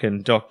truck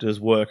and doctors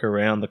work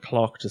around the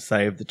clock to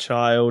save the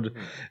child,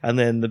 and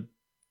then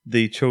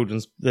the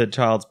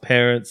child's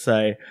parents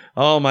say,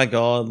 "Oh my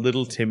God,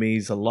 little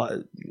Timmy's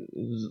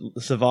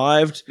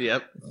survived.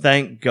 Yep.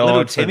 Thank God."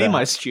 Little for Timmy, that."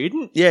 my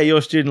student? Yeah,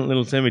 your student,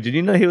 little Timmy. Did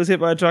you know he was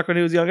hit by a truck when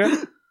he was younger?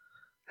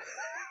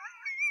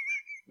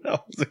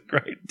 That was a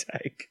great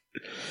take.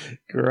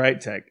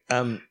 Great take.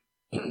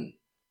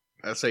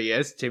 So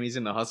yes, Timmy's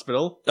in the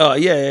hospital. Oh,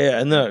 yeah.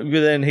 And but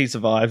then he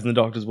survives and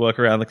the doctors work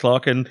around the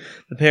clock and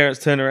the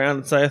parents turn around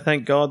and say,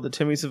 "Thank God that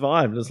Timmy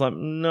survived." And it's like,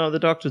 no, the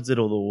doctors did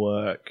all the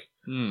work.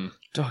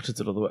 Doctors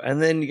did all the work.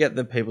 And then you get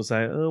the people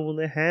saying, "Oh, well,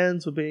 their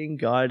hands were being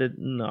guided."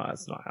 No,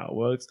 that's not how it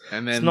works.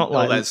 And then it's not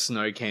all that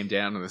snow came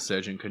down and the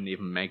surgeon couldn't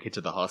even make it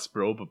to the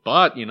hospital. But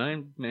Bart,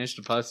 managed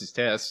to pass his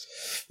test.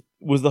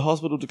 Was the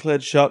hospital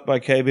declared shut by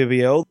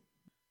KBBL?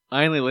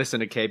 I only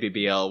listen to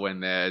KBBL when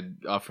they're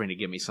offering to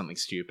give me something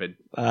stupid.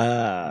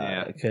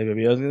 KBBL is going to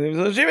give me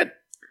something stupid.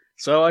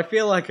 So I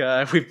feel like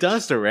we've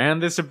danced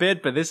around this a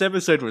bit, but this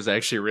episode was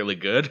actually really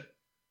good.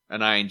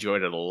 And I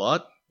enjoyed it a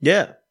lot.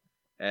 Yeah.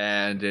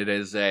 And it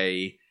is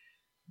the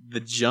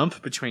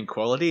jump between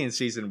quality in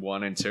season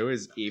 1 and 2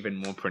 is even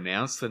more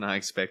pronounced than I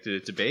expected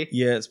it to be.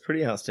 Yeah, it's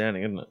pretty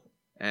outstanding, isn't it?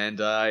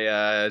 And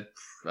I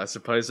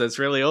suppose that's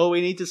really all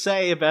we need to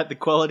say about the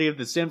quality of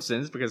The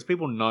Simpsons, because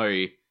people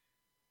know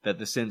that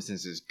The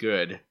Simpsons is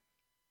good.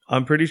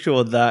 I'm pretty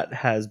sure that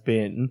has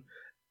been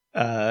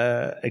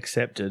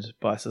accepted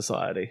by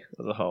society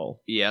as a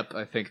whole. Yep,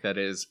 I think that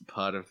is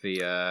part of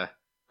the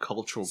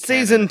cultural canon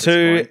Season at this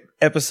 2, point.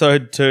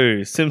 Episode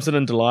 2, Simpson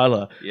and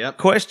Delilah. Yep.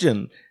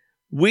 Question.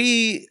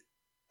 We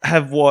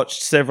have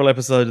watched several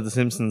episodes of The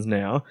Simpsons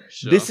now.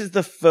 Sure. This is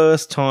the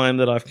first time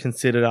that I've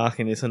considered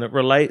asking this, and it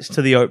relates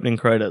to the opening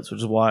credits, which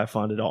is why I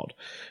find it odd.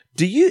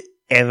 Do you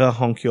ever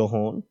honk your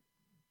horn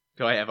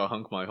Do I ever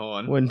honk my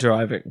horn? when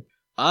driving?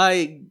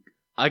 I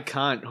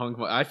can't honk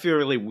I feel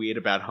really weird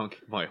about honking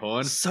my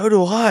horn. So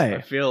do I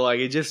I. feel like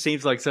it just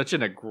seems like such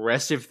an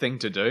aggressive thing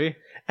to do.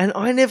 And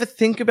I never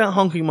think about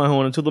honking my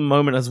horn until the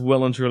moment has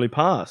well and truly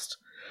passed.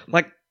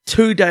 Like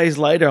 2 days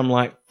later, I'm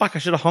like, fuck, I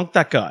should have honked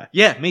that guy.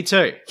 Yeah, me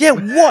too. Yeah,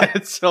 what?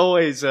 It's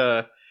always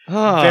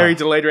very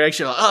delayed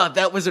reaction. Like,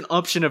 that was an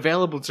option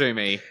available to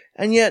me.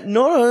 And yet,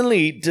 not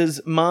only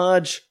does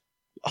Marge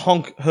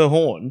honk her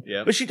horn,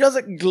 Yep. but she does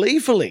it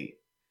gleefully.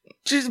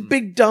 She's a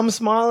big dumb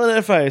smile on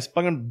her face,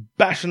 fucking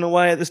bashing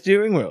away at the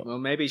steering wheel. Well,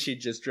 maybe she'd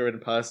just driven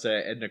past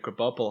Edna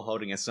Krabappel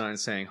holding a sign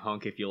saying,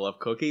 "Honk if you love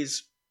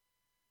cookies."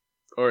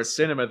 or a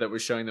cinema that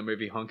was showing the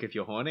movie Honk If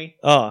You're Horny.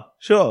 Oh,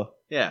 sure.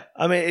 Yeah.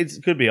 I mean, it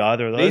could be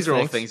either of those. These are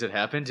all things that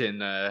happened in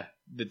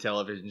the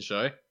television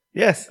show,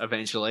 Yes,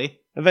 eventually.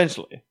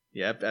 eventually.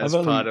 Yep, as I've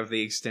only- part of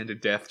the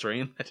extended death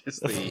dream. That is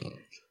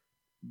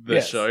the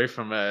Yes. show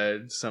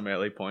from some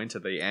early point to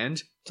the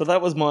end. So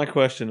that was my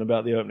question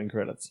about the opening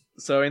credits.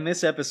 So in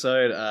this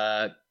episode,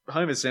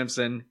 Homer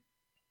Simpson,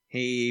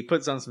 he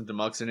puts on some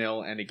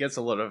Demoxenil and he gets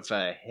a lot of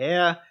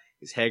hair.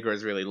 His hair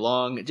grows really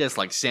long, just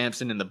like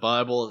Samson in the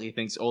Bible. He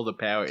thinks all the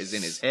power is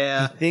in his He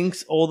hair.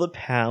 thinks all the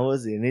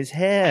power's in his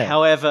hair.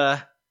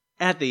 However,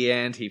 at the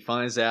end, he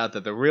finds out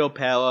that the real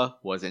power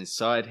was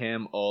inside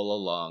him all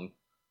along.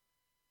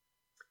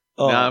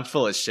 Oh, No, I'm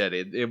full of shit.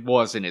 It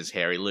was in his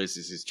hair. He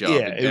loses his job.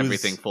 Yeah, and it was-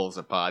 everything falls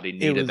apart. He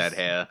needed was- that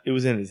hair. it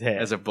was in his hair.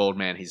 As a bald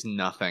man, he's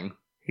nothing.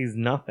 He's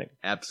nothing.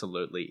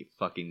 Absolutely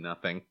fucking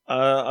nothing.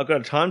 I've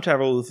got a time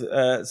travel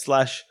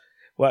slash.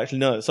 Well, actually,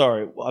 no.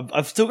 Sorry,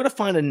 I've still got to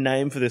find a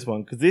name for this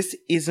one because this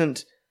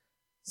isn't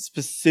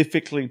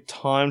specifically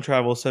time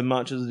travel so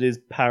much as it is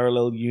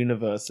parallel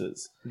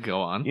universes.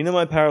 Go on. You know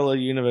my parallel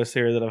universe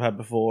theory that I've had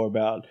before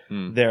about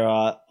there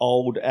are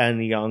old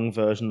and young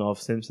version of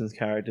Simpsons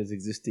characters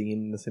existing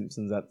in The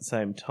Simpsons at the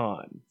same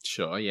time.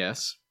 Sure,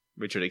 yes.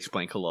 Which would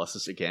explain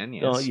Colossus again,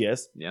 yes. Oh,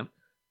 yes. Yep.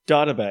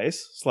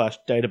 Database slash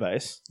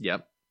database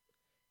Yep.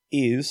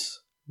 is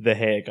the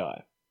hair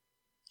guy.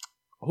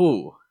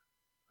 Ooh.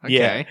 Okay.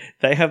 Yeah,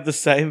 they have the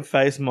same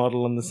face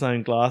model and the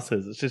same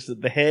glasses. It's just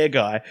that the hair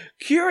guy,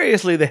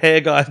 curiously, the hair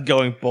guy's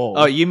going bald.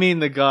 Oh, you mean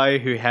the guy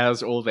who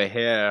has all the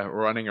hair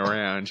running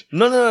around?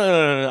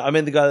 No. I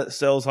mean the guy that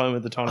sells Homer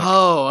the tonic.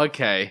 Oh,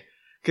 okay.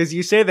 Because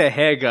you say the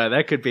hair guy,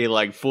 that could be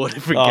like 4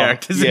 different Oh,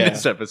 characters yeah. in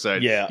this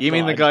episode. Yeah, You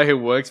mean the God. guy who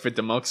works for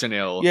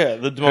Demoxenil? Yeah,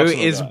 the Who Demoxenil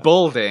is guy.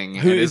 balding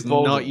Who and is is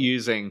balding. not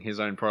using his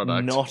own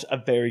product. Not a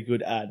very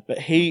good ad, but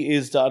he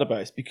is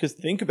database because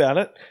think about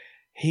it.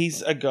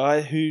 He's a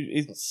guy who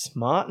is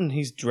smart and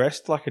he's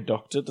dressed like a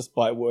doctor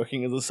despite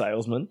working as a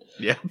salesman,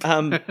 Yep.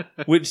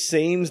 which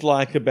seems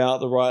like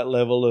about the right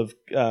level of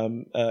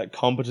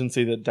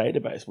competency that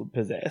database would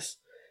possess.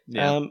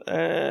 Yeah.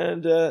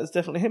 And it's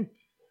definitely him.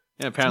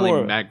 Yeah, apparently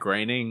more- Matt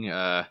Groening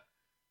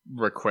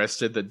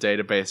requested the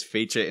database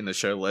feature in the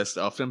show less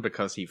often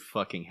because he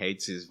fucking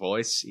hates his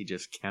voice. He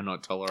just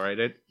cannot tolerate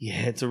it.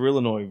 Yeah, it's a real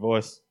annoying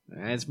voice.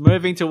 And it's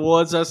moving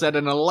towards us at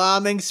an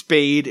alarming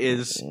speed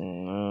is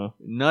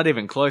not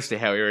even close to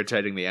how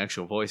irritating the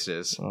actual voice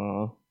is.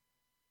 I'm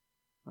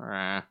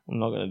Ah,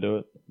 not going to do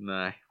it.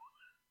 no.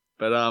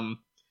 But,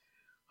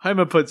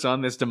 Homer puts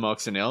on this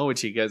Demoxenil, which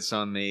he gets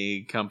on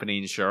the company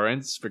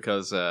insurance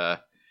because,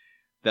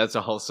 that's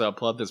a whole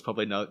subplot that's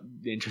probably not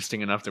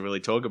interesting enough to really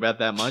talk about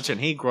that much. And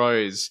he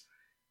grows.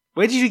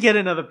 Where did you get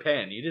another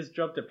pen? You just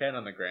dropped a pen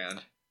on the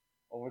ground.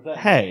 Or was that?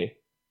 Hey,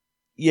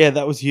 yeah,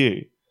 that was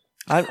you.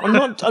 I'm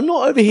not. I'm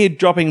not over here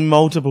dropping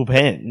multiple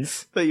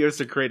pens. That you're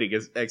secreting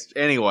is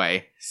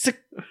anyway.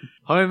 Sick.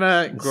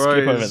 Homer Skip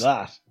over grows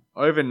that.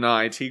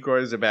 overnight. He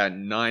grows about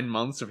 9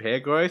 months of hair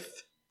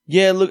growth.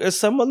 Yeah, look, as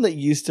someone that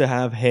used to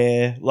have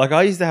hair, like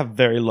I used to have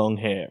very long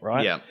hair,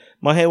 right? Yeah.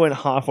 My hair went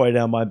halfway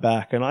down my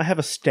back, and I have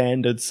a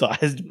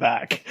standard-sized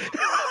back.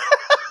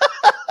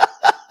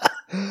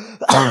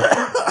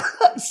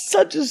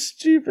 Such a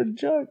stupid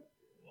joke.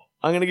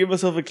 I'm going to give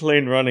myself a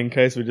clean run in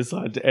case we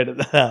decide to edit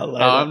that out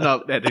later. Oh, I'm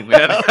not editing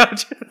that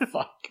out.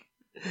 Fuck.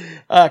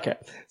 Okay,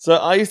 so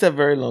I used to have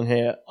very long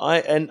hair.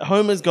 And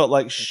Homer's got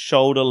like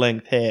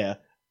shoulder-length hair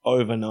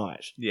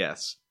overnight.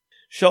 Yes.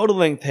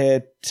 Shoulder-length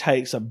hair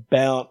takes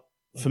about,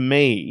 for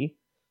me,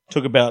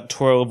 took about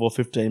 12 or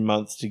 15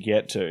 months to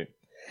get to.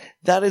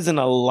 That is an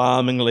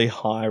alarmingly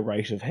high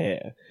rate of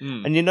hair.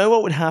 Mm. And you know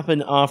what would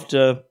happen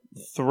after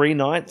 3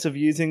 nights of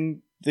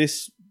using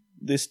this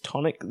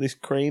tonic, this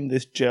cream,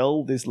 this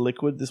gel, this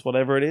liquid, this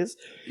whatever it is?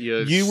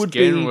 Your You would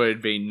skin be-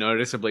 would be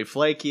noticeably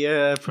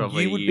flakier.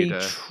 Probably You would you'd, be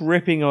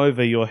tripping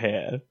over your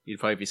hair. you'd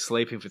probably be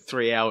sleeping for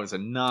 3 hours a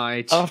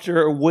night.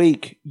 After a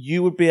week,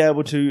 you would be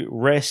able to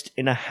rest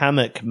in a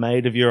hammock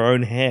made of your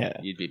own hair.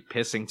 You'd be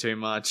pissing too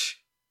much.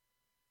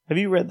 Have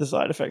you read the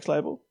side effects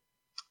label?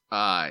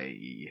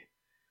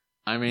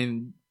 I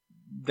mean,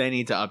 they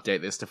need to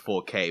update this to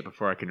 4K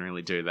before I can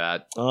really do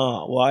that.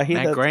 Oh, well, I hear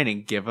Matt that.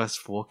 Groening, give us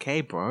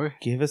 4K, bro.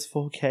 Give us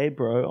 4K,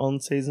 bro, on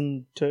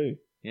season 2.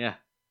 Yeah.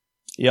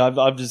 Yeah,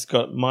 I've just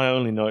got my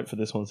only note for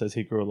this one says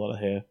he grew a lot of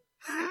hair.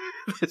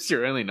 That's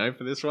your only note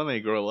for this one? They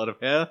grew a lot of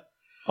hair?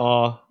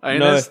 Oh, I mean,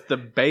 no. that's the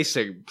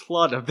basic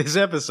plot of this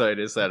episode,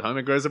 is that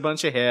Homer grows a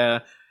bunch of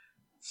hair,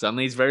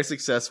 suddenly he's very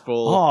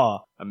successful,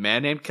 Oh, a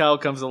man named Carl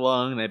comes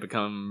along, they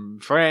become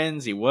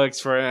friends, he works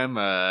for him,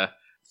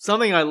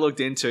 something I looked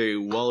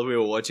into while we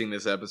were watching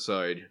this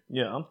episode,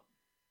 yeah.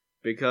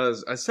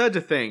 because I started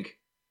to think,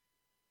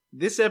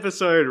 this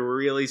episode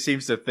really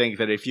seems to think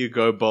that if you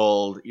go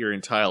bald, your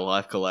entire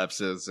life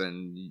collapses,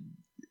 and,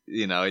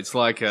 you know, it's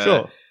like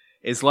Sure.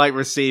 it's like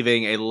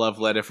receiving a love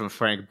letter from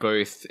Frank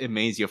Booth. It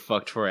means you're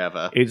fucked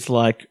forever. It's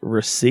like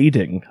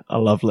receding a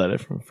love letter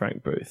from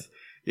Frank Booth.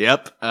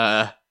 Yep.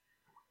 I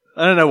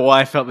don't know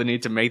why I felt the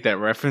need to make that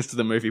reference to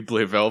the movie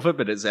Blue Velvet,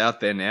 but it's out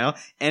there now.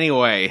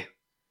 Anyway,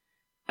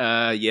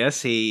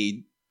 Yes,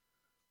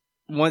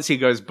 once he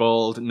goes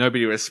bald,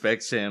 nobody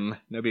respects him.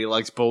 Nobody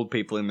likes bald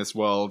people in this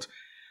world.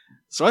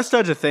 So I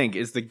started to think,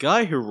 is the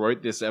guy who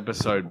wrote this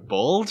episode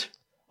bald?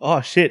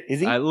 Oh, shit. Is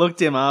he? I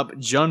looked him up,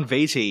 John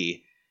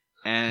Vitti,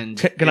 and...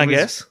 Can I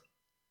guess?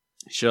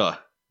 Sure.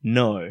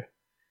 No.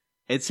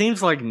 It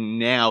seems like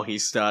now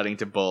he's starting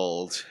to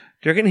bald.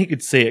 Do you reckon he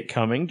could see it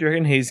coming? Do you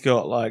reckon he's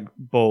got, like,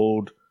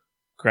 bald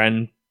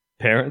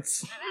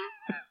grandparents?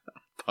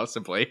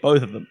 Possibly.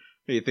 Both of them.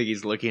 You think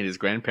he's looking at his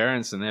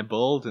grandparents and they're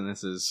bald, and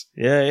this is...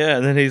 Yeah, yeah.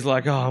 And then he's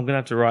like, oh, I'm going to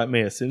have to write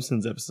me a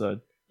Simpsons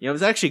episode. Yeah, it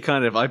was actually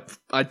kind of...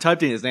 I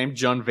typed in his name,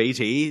 John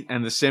Vitti,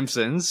 and The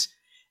Simpsons,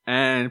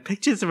 and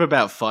pictures of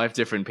about 5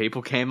 different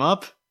people came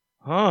up.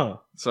 Huh.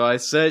 So I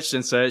searched,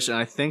 and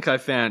I think I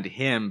found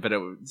him, but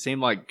it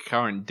seemed like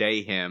current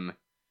day him.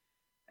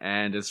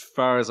 And as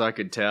far as I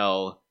could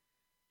tell,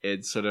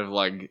 it's sort of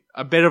like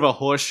a bit of a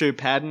horseshoe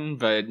pattern,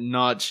 but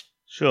not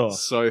Sure.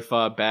 so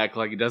far back.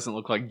 Like, it doesn't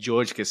look like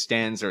George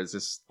Costanza. It's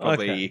just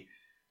probably... Okay.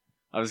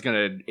 I was going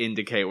to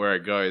indicate where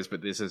it goes,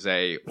 but this is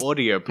a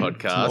audio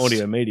podcast. It's an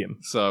audio medium.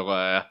 So,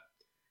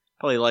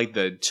 probably like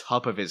the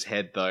top of his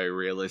head, though,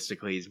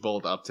 realistically. He's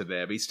bald up to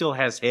there, but he still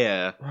has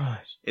hair. Right.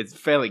 It's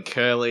fairly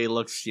curly,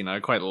 looks,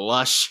 quite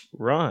lush.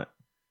 Right.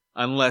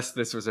 Unless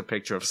this was a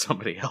picture of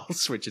somebody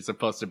else, which is a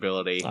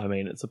possibility. I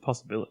mean, it's a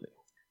possibility.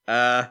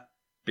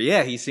 But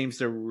yeah, he seems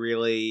to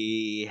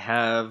really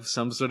have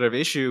some sort of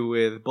issue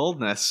with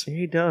baldness.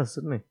 He does,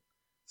 doesn't he?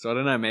 So I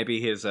don't know,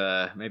 maybe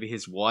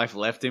his wife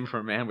left him for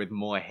a man with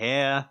more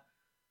hair,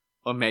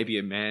 or maybe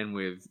a man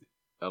with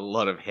a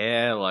lot of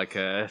hair,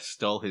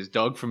 stole his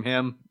dog from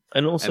him.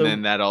 And also, And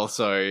then that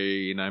also,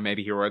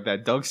 maybe he wrote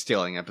that dog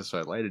stealing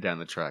episode later down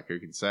the track. Who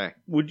can say?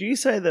 would you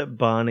say that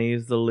Barney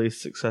is the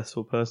least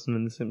successful person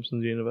in the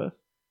Simpsons universe?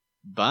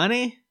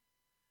 Barney?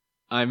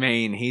 I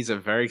mean, he's a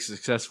very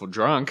successful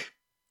drunk.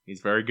 He's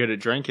very good at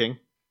drinking.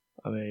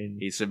 I mean,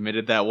 He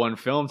submitted that one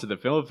film to the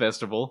film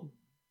festival.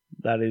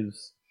 that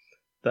is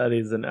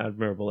an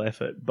admirable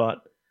effort. But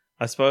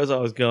I suppose I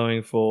was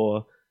going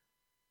for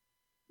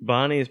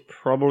Barney is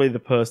probably the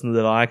person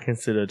that I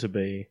consider to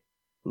be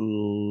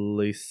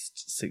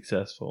least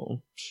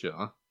successful.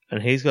 Sure.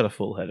 And he's got a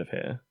full head of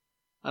hair.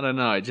 I don't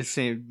know, it just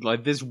seemed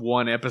like this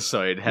one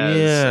episode has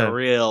Yeah. a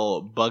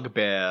real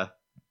bugbear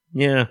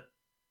Yeah.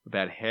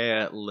 about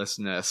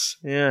hairlessness.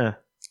 Yeah.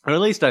 Or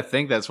at least I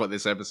think that's what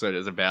this episode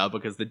is about,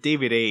 because the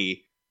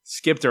DVD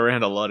skipped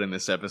around a lot in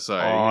this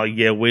episode. Oh,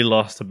 yeah, we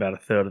lost about a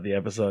third of the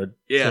episode.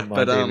 Yeah, from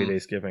my but,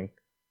 DVD skipping.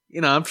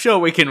 I'm sure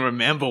we can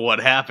remember what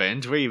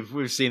happened.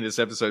 We've seen this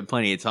episode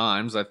plenty of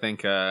times. I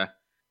think,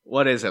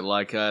 what is it?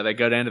 They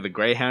go down to the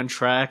Greyhound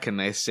track and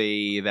they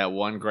see that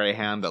one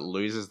Greyhound that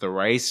loses the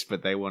race,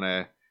 but they want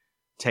to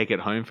take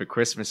it home for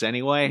Christmas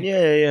anyway.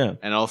 Yeah, yeah, yeah.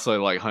 And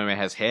also, Homer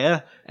has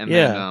hair. And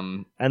Yeah.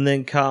 then, And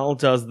then Carl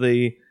does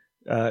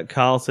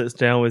Carl sits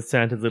down with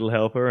Santa's little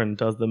helper and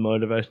does the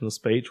motivational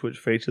speech, which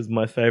features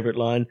my favorite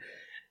line,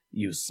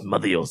 "You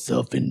smother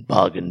yourself in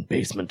bargain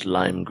basement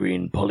lime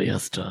green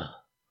polyester."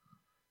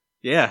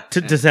 yeah.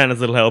 To Santa's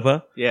little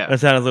helper. Yeah. And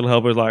Santa's little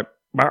helper is like,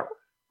 "Bark."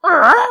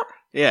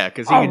 Yeah,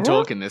 because he can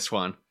talk in this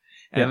one.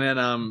 And then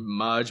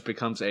Marge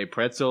becomes a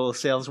pretzel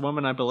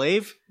saleswoman, I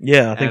believe.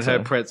 Yeah, I think And so.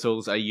 her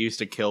pretzels are used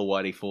to kill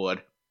Whitey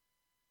Ford.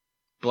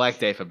 Black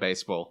day for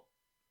baseball.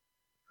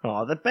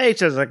 Oh, the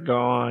peaches are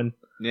gone.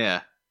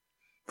 Yeah.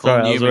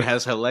 Sorry, Paul Newman Ellsworth.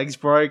 has her legs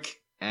broke.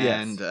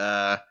 And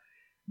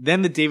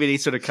then the DVD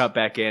sort of cut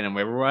back in, and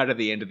we're right at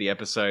the end of the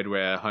episode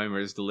where Homer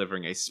is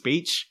delivering a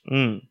speech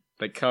Mm,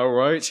 that Carl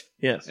wrote.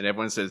 yes. And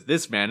everyone says,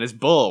 "This man is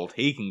bald.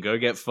 He can go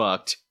get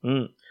fucked."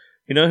 Mm.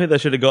 You know who they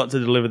should have got to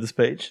deliver the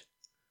speech?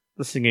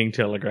 The singing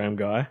telegram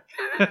guy.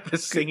 The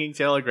singing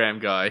telegram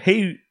guy.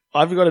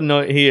 I've got a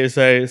note here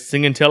say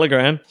singing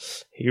telegram.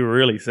 He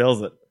really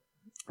sells it.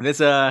 There's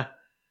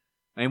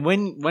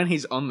when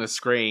he's on the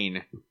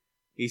screen,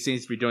 he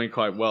seems to be doing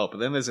quite well. But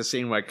then there's a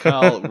scene where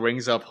Carl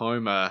rings up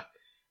Homer,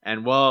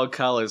 and while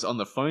Carl is on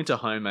the phone to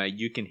Homer,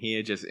 you can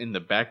hear just in the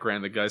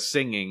background the guy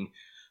singing.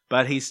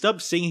 But he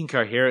stopped singing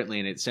coherently,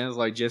 and it sounds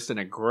like just an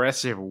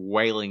aggressive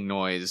wailing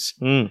noise,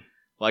 Mm.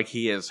 like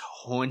he is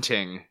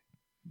haunting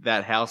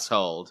that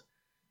household,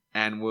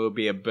 and will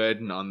be a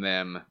burden on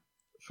them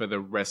for the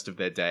rest of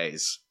their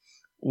days.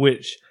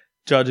 Which,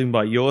 judging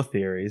by your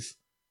theories,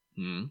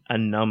 Hmm. are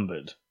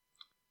numbered.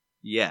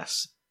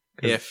 Yes,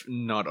 'Cause- if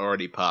not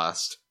already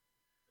past.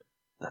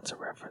 That's a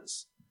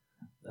reference.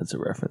 That's a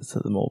reference to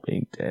them all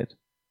being dead.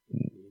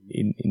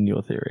 In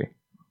your theory,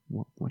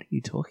 What are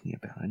you talking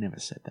about? I never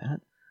said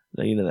that.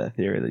 you know that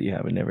theory that you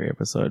have in every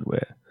episode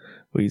where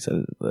you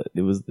said that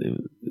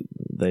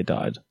they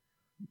died.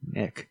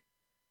 Nick,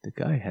 the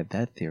guy who had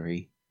that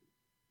theory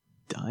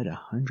died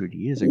 100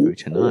 years ago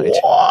tonight.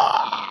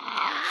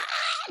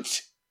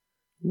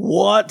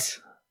 What?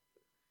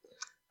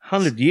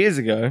 100 years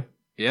ago.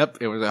 Yep,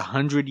 it was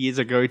 100 years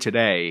ago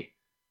today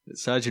that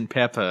Sergeant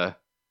Pepper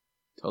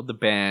told the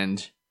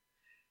band.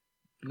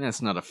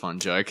 That's not a fun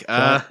joke.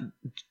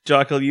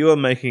 Jekyll, you are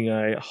making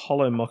a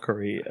hollow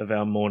mockery of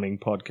our morning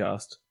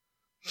podcast.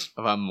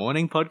 Of our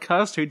morning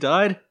podcast, who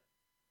died?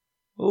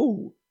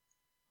 Ooh,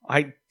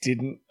 I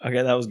didn't.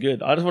 Okay, that was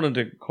good. I just wanted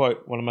to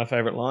quote one of my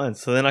favorite lines.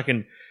 So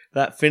then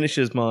that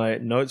finishes my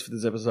notes for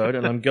this episode,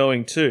 and I'm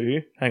going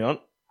to, hang on,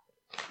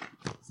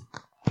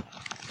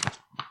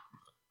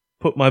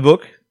 put my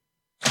book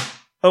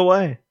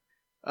away.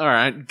 All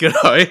right, good.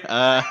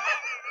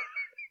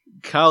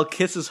 Carl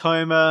kisses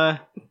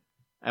Homer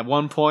at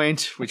one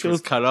point, which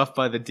was cut off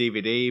by the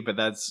DVD, but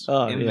that's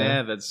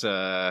there. That's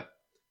a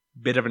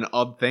bit of an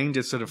odd thing,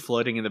 just sort of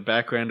floating in the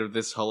background of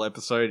this whole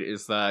episode,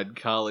 is that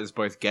Carl is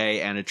both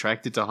gay and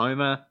attracted to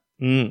Homer.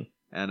 Mm.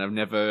 And I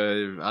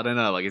don't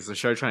know, like, is the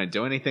show trying to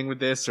do anything with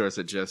this, or is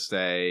it just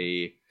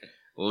a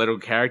little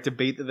character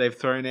beat that they've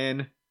thrown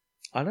in?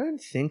 I don't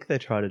think they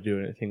try to do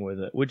anything with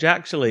it, which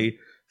actually,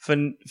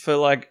 for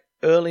like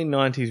early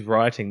 90s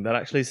writing, that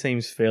actually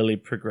seems fairly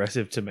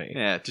progressive to me.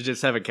 Yeah, to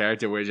just have a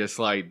character where just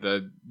like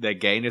their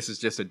gayness is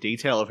just a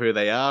detail of who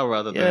they are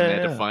rather than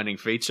their defining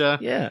feature.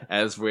 Yeah.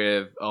 As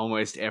with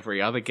almost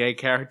every other gay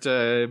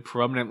character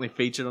prominently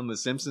featured on The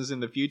Simpsons in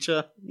the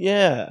future.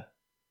 Yeah.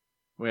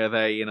 Where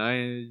they,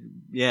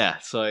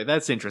 so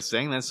that's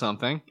interesting. That's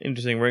something.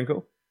 Interesting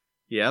wrinkle.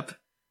 Yep.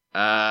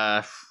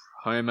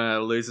 Homer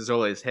loses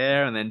all his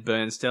hair, and then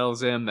Burns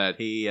tells him that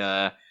he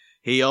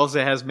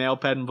also has male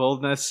pattern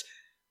baldness.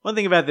 One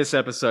thing about this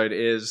episode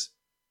is,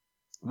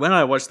 when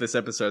I watched this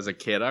episode as a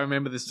kid, I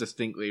remember this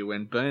distinctly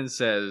when Burns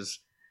says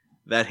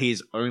that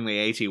he's only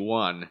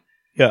 81.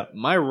 Yeah.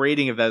 My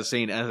reading of that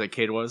scene as a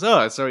kid was,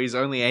 oh, so he's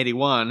only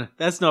 81.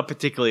 That's not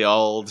particularly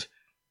old.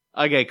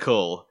 Okay,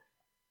 cool.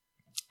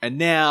 And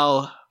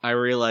now I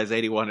realize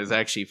 81 is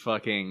actually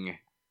fucking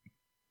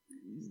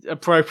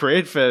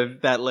appropriate for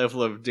that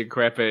level of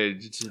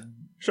decrepitness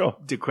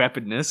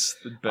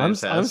that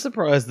Burns has. I'm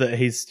surprised that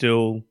he's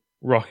still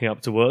rocking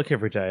up to work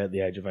every day at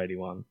the age of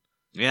 81.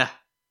 Yeah.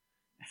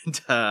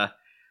 And, I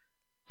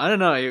don't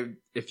know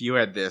if you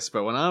had this,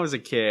 but when I was a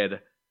kid,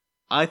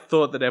 I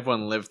thought that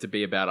everyone lived to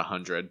be about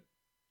 100.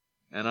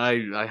 And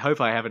I hope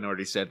I haven't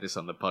already said this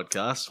on the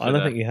podcast. I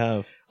don't think you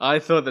have. I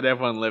thought that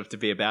everyone lived to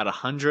be about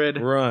 100.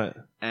 Right.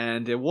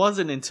 And it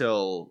wasn't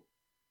until,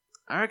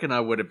 I reckon I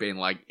would have been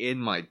like in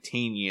my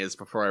teen years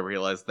before I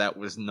realized that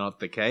was not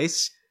the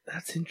case.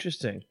 That's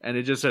interesting. And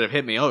it just sort of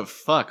hit me, oh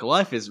fuck,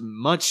 life is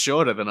much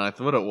shorter than I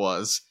thought it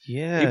was.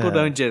 Yeah. People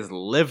don't just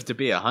live to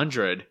be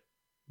 100.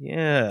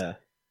 Yeah.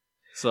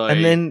 So,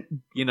 and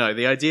then,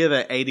 the idea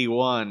that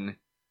 81,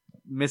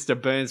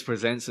 Mr. Burns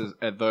presents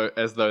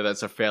as though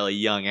that's a fairly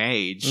young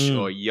age,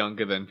 or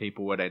younger than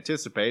people would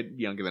anticipate,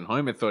 younger than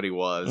Homer thought he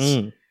was.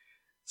 Mm.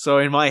 So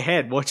in my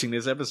head, watching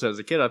this episode as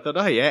a kid, I thought,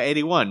 oh yeah,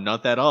 81,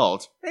 not that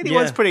old.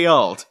 81's pretty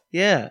old.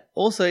 Yeah.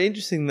 Also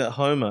interesting that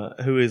Homer,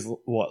 who is,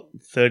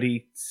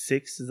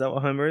 36? Is that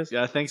what Homer is?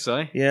 Yeah, I think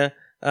so. Yeah.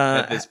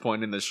 At this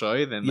point in the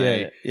show, then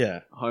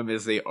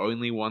Homer's the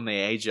only one they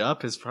age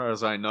up, as far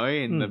as I know,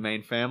 in the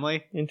main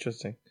family.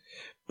 Interesting.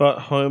 But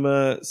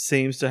Homer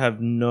seems to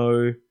have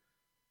no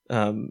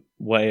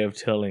way of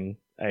telling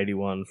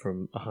 81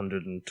 from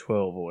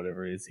 112 or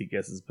whatever it is he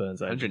guesses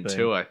Burns' age.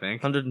 102, I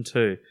think.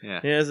 102. Yeah. Yeah,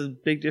 there's a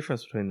big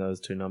difference between those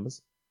two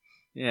numbers.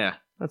 Yeah.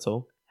 That's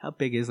all. How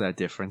big is that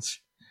difference?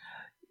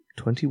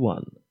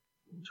 21.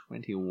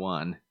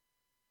 21.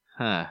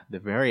 Huh. The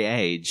very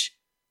age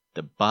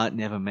that Bart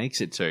never makes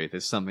it to.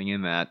 There's something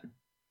in that.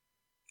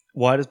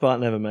 Why does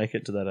Bart never make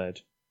it to that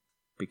age?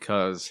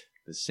 Because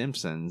The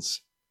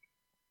Simpsons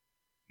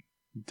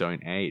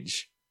don't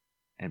age.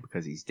 And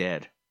because he's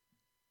dead.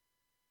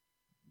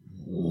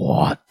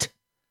 What?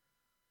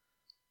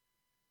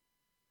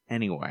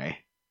 Anyway.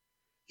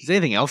 Does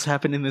anything else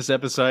happen in this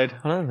episode?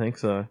 I don't think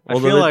so. I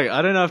feel like,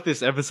 I don't know if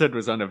this episode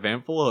was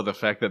uneventful or the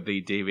fact that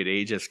the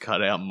DVD just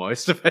cut out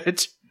most of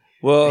it.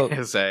 Well,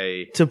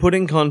 to put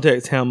in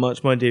context how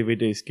much my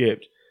DVD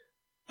skipped,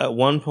 at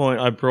one point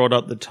I brought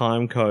up the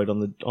time code on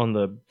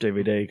the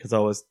DVD because I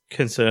was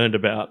concerned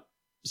about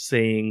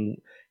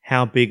seeing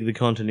how big the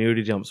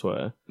continuity jumps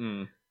were.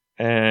 Mm.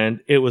 And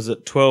it was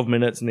at 12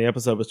 minutes and the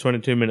episode was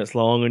 22 minutes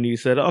long, and you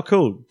said, oh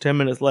cool, 10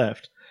 minutes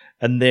left.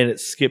 And then it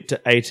skipped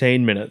to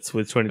 18 minutes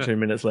with 22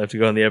 minutes left to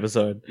go on the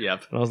episode.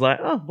 Yep. And I was like,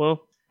 oh,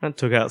 well, that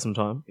took out some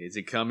time.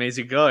 Easy come,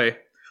 easy go.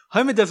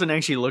 Homer doesn't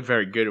actually look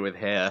very good with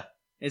hair.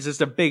 It's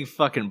just a big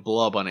fucking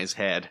blob on his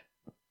head.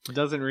 It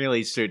doesn't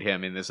really suit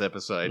him in this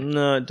episode.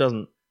 No, it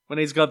doesn't. When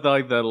he's got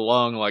the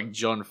long,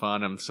 John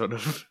Farnham sort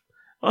of...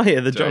 Oh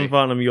yeah, the John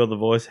Farnham, you're the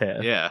voice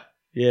hair. Yeah.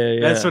 Yeah.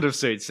 That sort of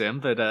suits him,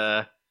 but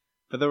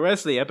for the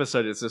rest of the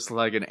episode, it's just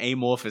like an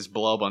amorphous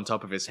blob on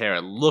top of his hair.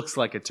 It looks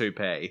like a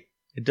toupee.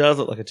 It does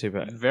look like a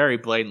toupee. Very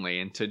blatantly,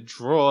 and to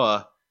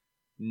draw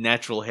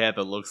natural hair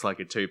that looks like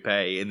a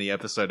toupee in the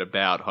episode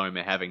about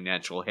Homer having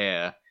natural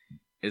hair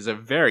is a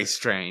very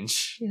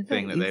strange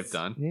thing that they've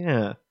done.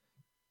 Yeah.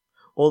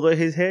 Although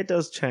his hair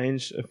does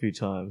change a few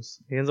times.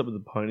 He ends up with a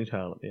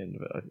ponytail at the end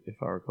of it,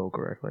 if I recall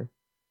correctly.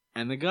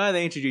 And the guy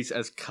they introduced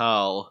as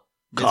Carl,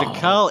 there's a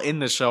Carl in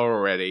the show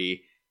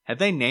already. Have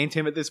they named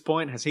him at this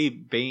point? Have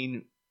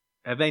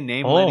they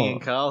named Lenny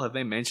and Carl? Have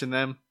they mentioned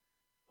them?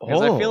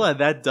 Because I feel like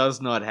that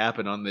does not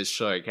happen on this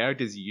show.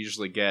 Characters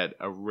usually get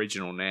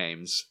original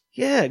names.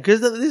 Yeah,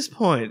 because at this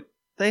point,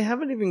 they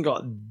haven't even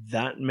got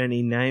that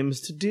many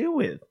names to deal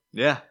with.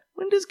 Yeah.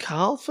 When does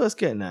Carl first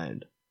get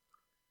named?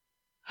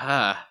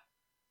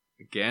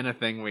 Again, a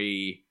thing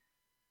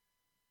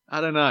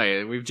I don't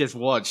know. We've just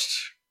watched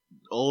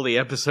all the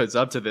episodes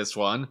up to this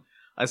one.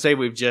 I say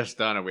we've just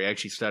done it. We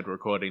actually started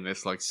recording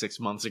this like 6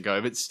 months ago,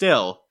 but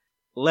still,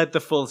 let the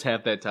fools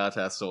have their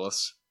tartar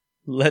sauce.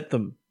 Let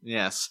them.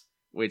 Yes,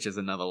 which is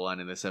another line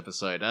in this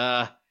episode.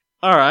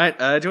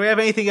 Alright, do we have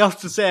anything else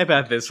to say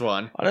about this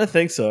one? I don't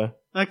think so.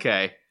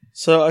 Okay.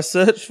 So I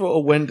searched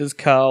for when does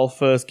Carl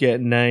first get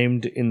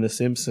named in The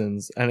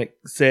Simpsons, and it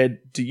said,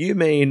 do you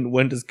mean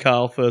when does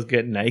Carl first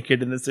get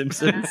naked in The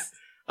Simpsons?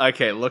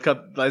 Okay,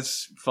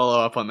 let's follow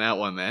up on that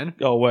one then.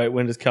 Oh, wait,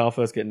 when does Carl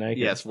first get naked?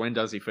 Yes, when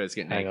does he first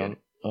get Hang naked?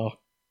 on. Oh,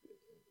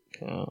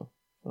 Carl.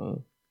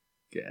 Oh,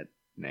 Get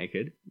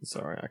naked.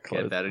 sorry, I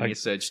closed. Get that in your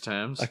search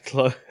terms. I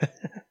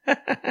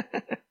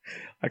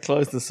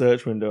closed the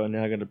search window, and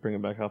now I'm going to bring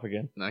it back up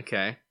again.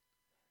 Okay.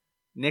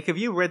 Nick, have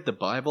you read the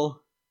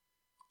Bible?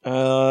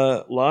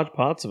 Large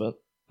parts of it.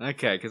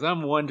 Okay, because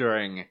I'm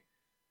wondering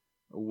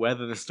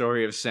whether the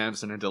story of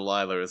Samson and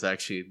Delilah is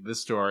actually the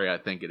story I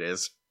think it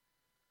is.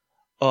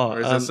 Oh, Or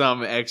is there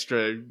some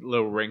extra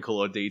little wrinkle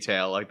or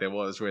detail like there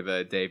was with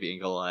Davy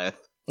and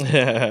Goliath?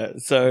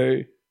 So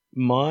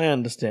my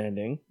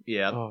understanding.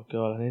 Yeah. Oh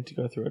god, I need to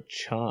go through a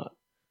chart.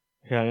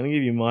 Okay, I'm going to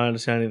give you my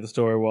understanding of the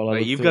story while I.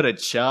 Wait, you've got a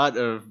chart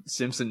of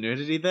Simpson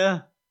nudity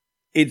there?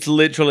 It's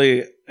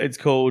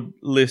called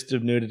List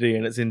of Nudity,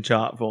 and it's in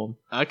chart form.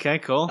 Okay,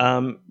 cool.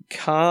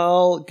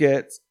 Carl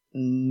gets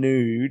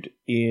nude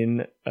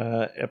in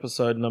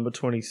episode number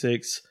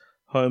 26,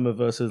 Homer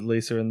versus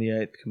Lisa in the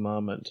Eighth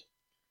Commandment.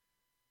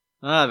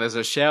 There's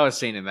a shower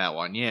scene in that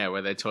one, yeah,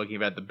 where they're talking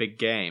about the big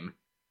game.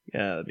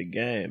 Yeah, the big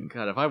game.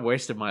 God, have I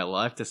wasted my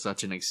life to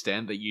such an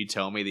extent that you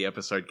tell me the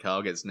episode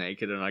Carl gets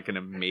naked and I can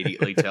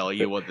immediately tell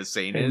you what the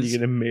scene And is? you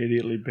can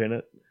immediately pin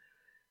it.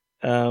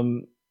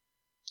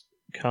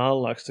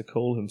 Carl likes to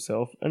call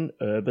himself an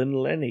urban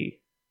Lenny.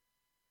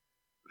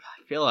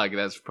 I feel like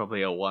that's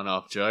probably a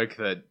one-off joke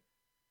that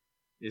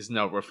is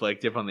not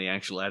reflective on the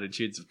actual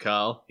attitudes of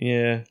Carl.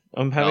 Yeah,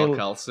 Carl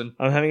Carlson.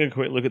 I'm having a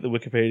quick look at the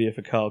Wikipedia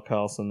for Carl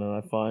Carlson, and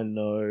I find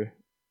no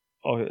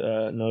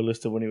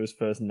list of when he was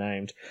first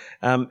named.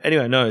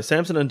 Anyway, no,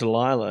 Samson and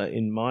Delilah,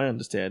 in my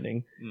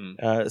understanding,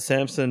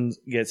 Samson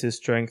gets his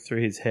strength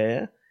through his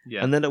hair,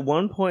 Yeah. and then at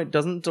one point,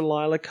 doesn't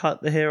Delilah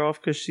cut the hair off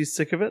because she's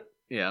sick of it?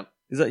 Yeah.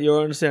 Is that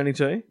your understanding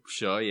too?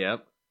 Sure, yeah.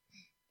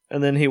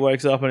 And then he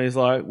wakes up and he's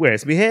like,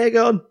 "Where's my hair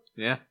gone?"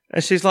 Yeah.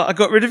 And she's like, "I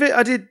got rid of it,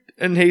 I did."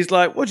 And he's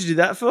like, "What'd you do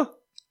that for?"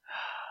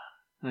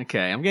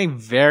 Okay, I'm getting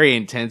very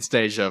intense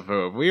deja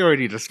vu. Have we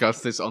already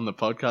discussed this on the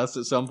podcast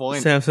at some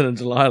point? Samson and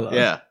Delilah.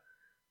 Yeah.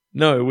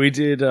 No, we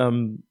did.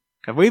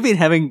 Have we been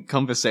having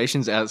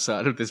conversations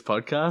outside of this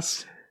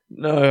podcast?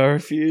 No, I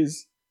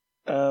refuse.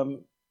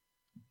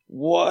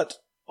 What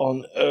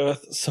on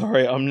earth?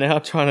 Sorry, I'm now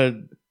trying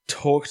to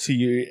talk to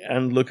you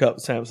and look up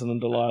Samson and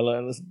Delilah,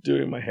 and it's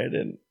doing my head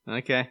in.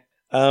 Okay.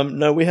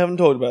 No, we haven't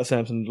talked about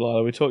Samson and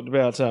Delilah. We talked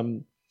about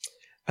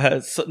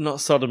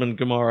not Sodom and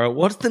Gomorrah.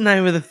 What's the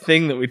name of the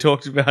thing that we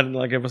talked about in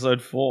like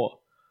episode 4?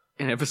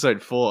 In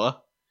episode 4,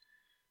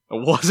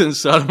 it wasn't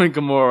Sodom and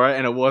Gomorrah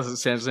and it wasn't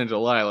Samson and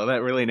Delilah.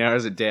 That really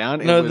narrows it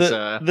down. No, it was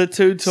the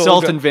two tall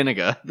salt and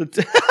vinegar.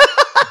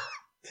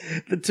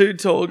 The two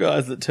tall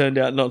guys that turned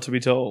out not to be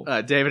tall.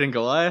 David and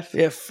Goliath?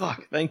 Yeah,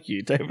 fuck. Thank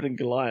you, David and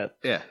Goliath.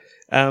 Yeah.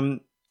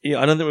 Yeah,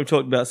 I don't think we've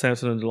talked about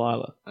Samson and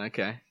Delilah.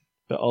 Okay.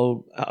 But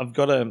I've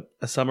got a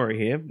summary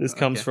here. This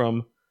comes Okay.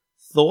 from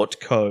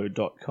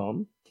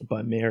thoughtco.com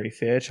by Mary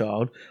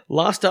Fairchild.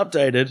 Last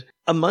updated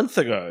a month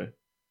ago,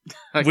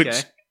 Okay.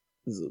 which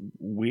is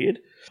weird.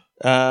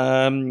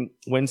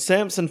 When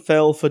Samson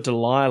fell for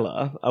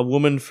Delilah, a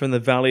woman from the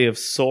valley of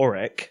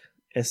Sorek,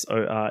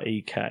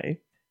 Sorek,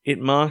 it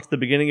marked the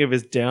beginning of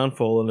his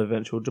downfall and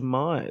eventual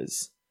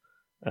demise.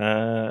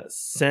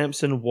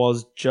 Samson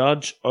was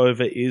judge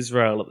over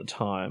Israel at the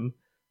time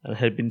and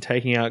had been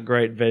taking out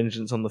great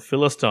vengeance on the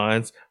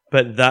Philistines,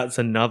 but that's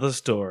another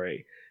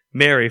story.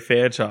 Mary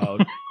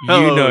Fairchild,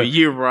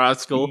 you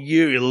rascal.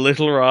 you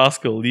little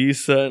rascal, you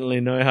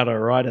certainly know how to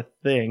write a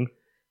thing.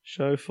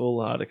 Show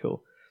full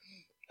article.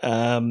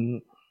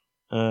 Okay,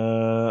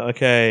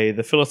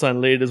 the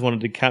Philistine leaders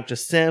wanted to capture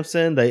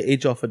Samson. They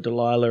each offered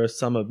Delilah a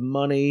sum of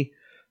money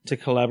to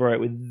collaborate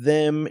with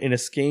them in a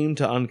scheme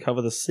to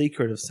uncover the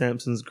secret of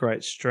Samson's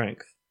great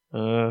strength.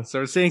 So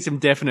we're seeing some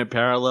definite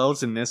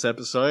parallels in this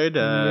episode.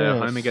 Yes.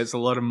 Homer gets a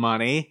lot of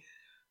money.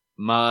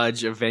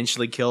 Marge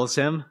eventually kills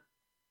him.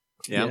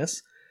 Yeah.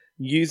 Yes.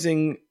 Do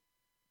you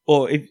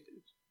want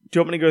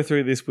me to go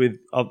through this with,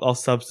 I'll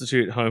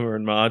substitute Homer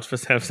and Marge for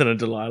Samson and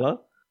Delilah?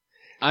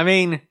 I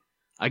mean,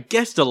 I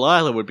guess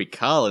Delilah would be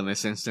Carl in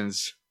this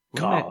instance.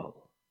 wouldn't it?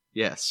 Carl.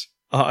 Yes.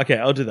 Oh, okay,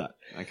 I'll do that.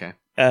 Okay.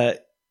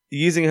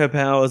 Using her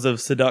powers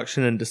of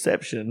seduction and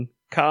deception,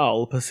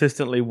 Carl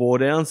persistently wore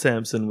down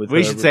Samson with We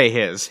her... should say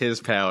his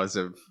powers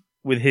of...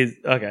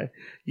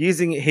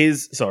 Using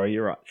his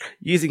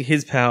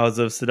powers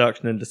of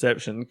seduction and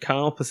deception,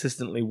 Carl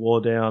persistently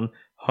wore down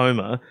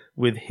Homer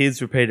with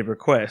his repeated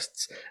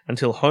requests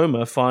until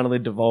Homer finally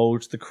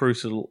divulged the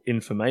crucial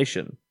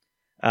information.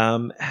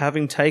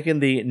 Having taken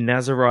the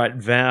Nazarite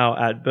vow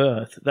at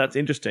birth, that's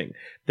interesting.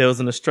 There was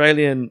an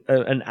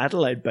an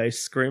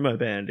Adelaide-based screamo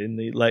band in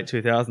the late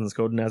 2000s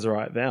called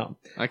Nazarite Vow.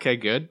 Okay,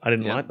 good. I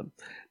didn't like them.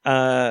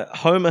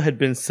 Homer had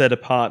been set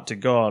apart to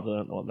God. I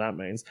don't know what that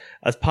means.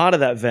 As part of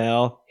that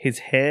vow, his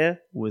hair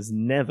was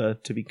never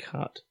to be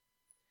cut.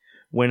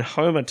 When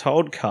Homer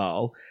told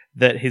Carl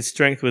that his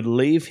strength would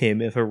leave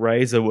him if a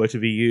razor were to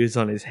be used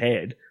on his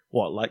head,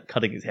 what, like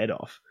cutting his head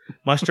off?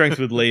 My strength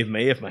would leave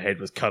me if my head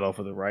was cut off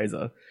with a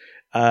razor.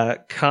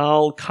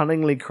 Carl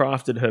cunningly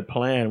crafted her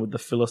plan with the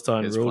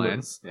Philistine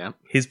rulers.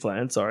 His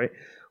plan, sorry.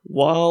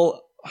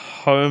 While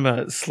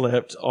Homer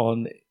slept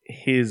on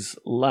his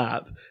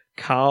lap,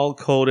 Carl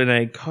called in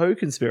a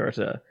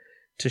co-conspirator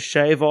to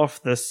shave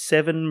off the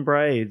 7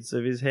 braids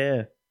of his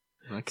hair.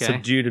 Okay.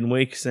 Subdued and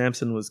weak,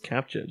 Samson was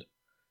captured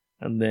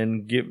and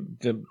then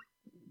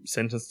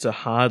sentenced to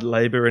hard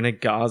labor in a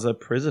Gaza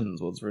prison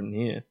is what's written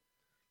here.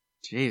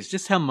 Jeez,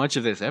 just how much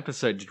of this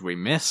episode did we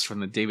miss from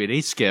the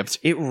DVD skipped?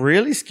 It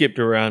really skipped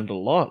around a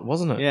lot,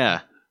 wasn't it?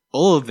 Yeah.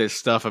 All of this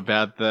stuff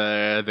about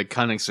the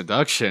cunning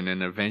seduction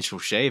and eventual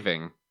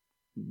shaving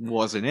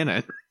wasn't in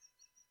it.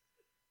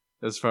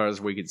 As far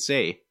as we could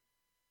see.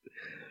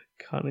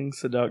 Cunning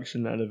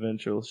seduction and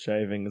eventual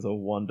shaving is a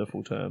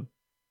wonderful term.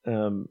 I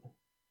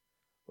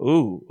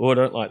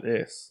don't like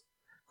this.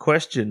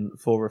 Question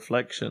for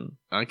reflection.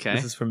 Okay.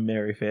 This is from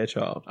Mary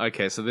Fairchild.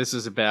 Okay, so this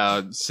is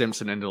about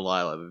Simpson and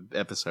Delilah, the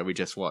episode we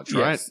just watched,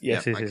 right?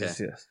 Yes.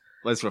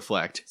 Let's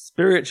reflect.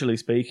 Spiritually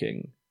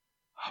speaking,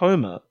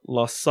 Homer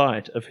lost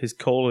sight of his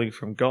calling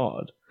from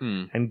God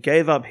Hmm. and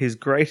gave up his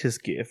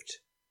greatest gift,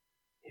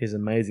 his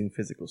amazing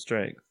physical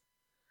strength,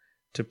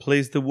 to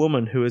please the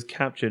woman who has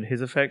captured his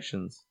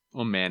affections.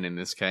 Or man in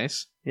this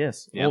case.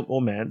 Yes, Yep.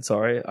 or man,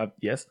 sorry,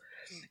 yes.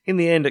 In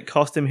the end, it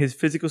cost him his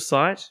physical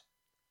sight,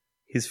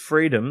 his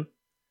freedom,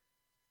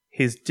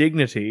 his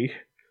dignity,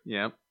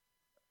 Yep.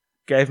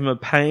 gave him a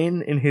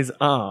pain in his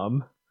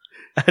arm,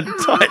 and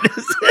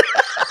tightness.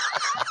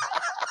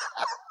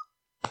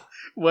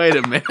 Wait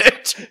a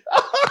minute.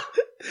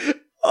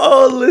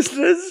 Oh,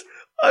 listeners,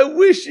 I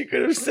wish you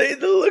could have seen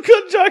the look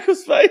on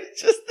Jacob's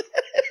face just then.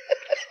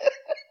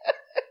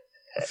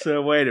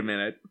 So wait a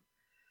minute.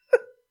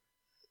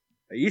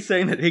 Are you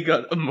saying that he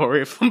got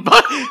Amoria from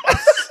Bart?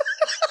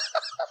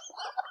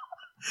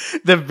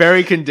 The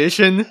very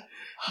condition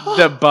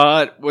that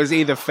Bart was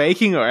either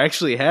faking or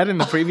actually had in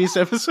the previous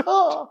episode?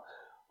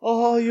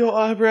 Oh, your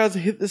eyebrows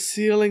hit the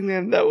ceiling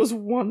then. That was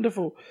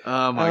wonderful.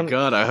 Oh my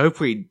god, I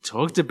hope we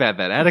talked about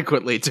that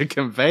adequately to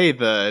convey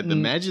the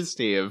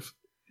majesty of...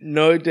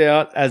 No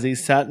doubt, as he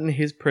sat in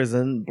his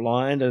prison,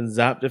 blind and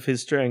zapped of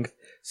his strength,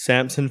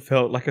 Samson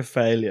felt like a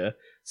failure.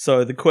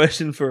 So the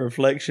question for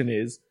reflection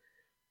is,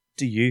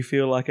 do you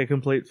feel like a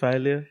complete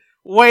failure?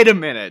 Wait a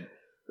minute.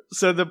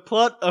 So the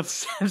plot of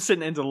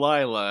Samson and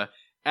Delilah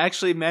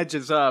actually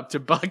matches up to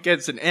Bart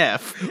gets an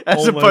F, as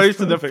Almost opposed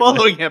to the perfectly.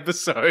 following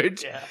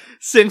episode, Yeah.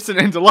 Simpson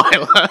and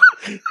Delilah.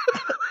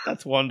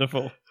 That's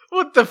wonderful.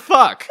 What the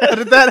fuck? How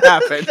did that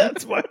happen?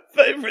 That's my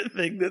favourite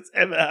thing that's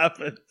ever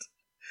happened.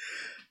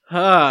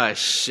 Ah,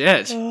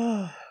 shit.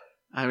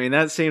 I mean,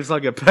 that seems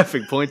like a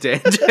perfect point to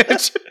end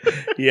it.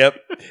 Yep.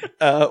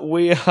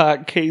 We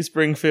are Key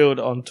Springfield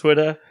on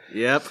Twitter.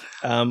 Yep.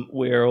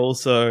 We're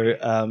also,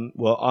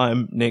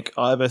 I'm Nick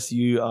Ibis.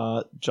 You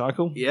are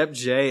Jekyll. Yep,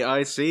 Jickle.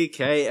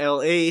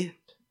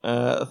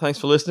 Thanks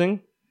for listening.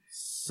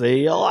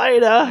 See you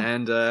later.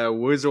 And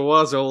Woozle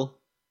Wuzzle,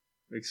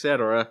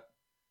 etc.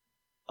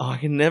 Oh, I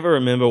can never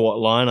remember what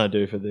line I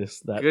do for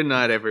this. Good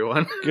night,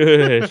 everyone.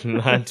 Good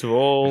night to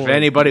all. If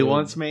anybody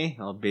wants me,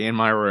 I'll be in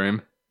my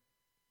room.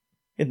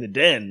 In the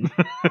den.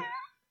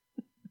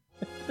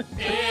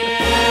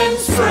 In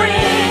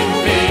Springfield.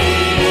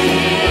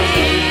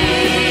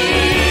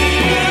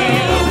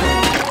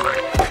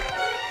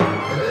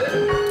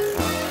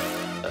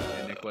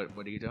 Hey, Nick,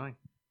 what are you doing?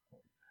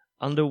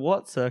 Under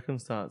what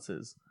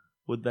circumstances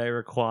would they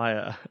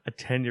require a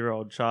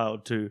 10-year-old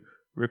child to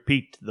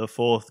repeat the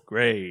 4th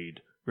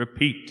grade?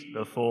 Repeat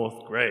the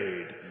 4th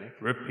grade.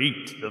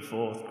 Repeat the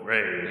 4th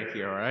grade. Nick,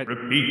 you alright?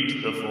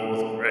 Repeat the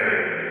 4th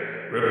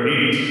grade.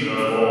 Repeat the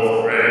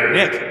 4th grade.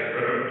 Nick!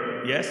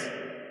 Yes?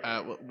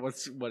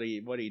 What are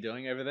you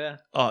doing over there?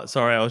 Oh,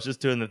 sorry, I was just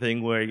doing the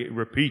thing where you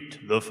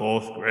repeat the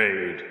 4th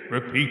grade.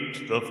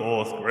 Repeat the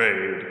 4th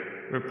grade.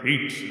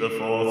 Repeat the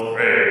 4th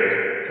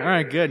grade.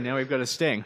 Alright, good. Now we've got a sting.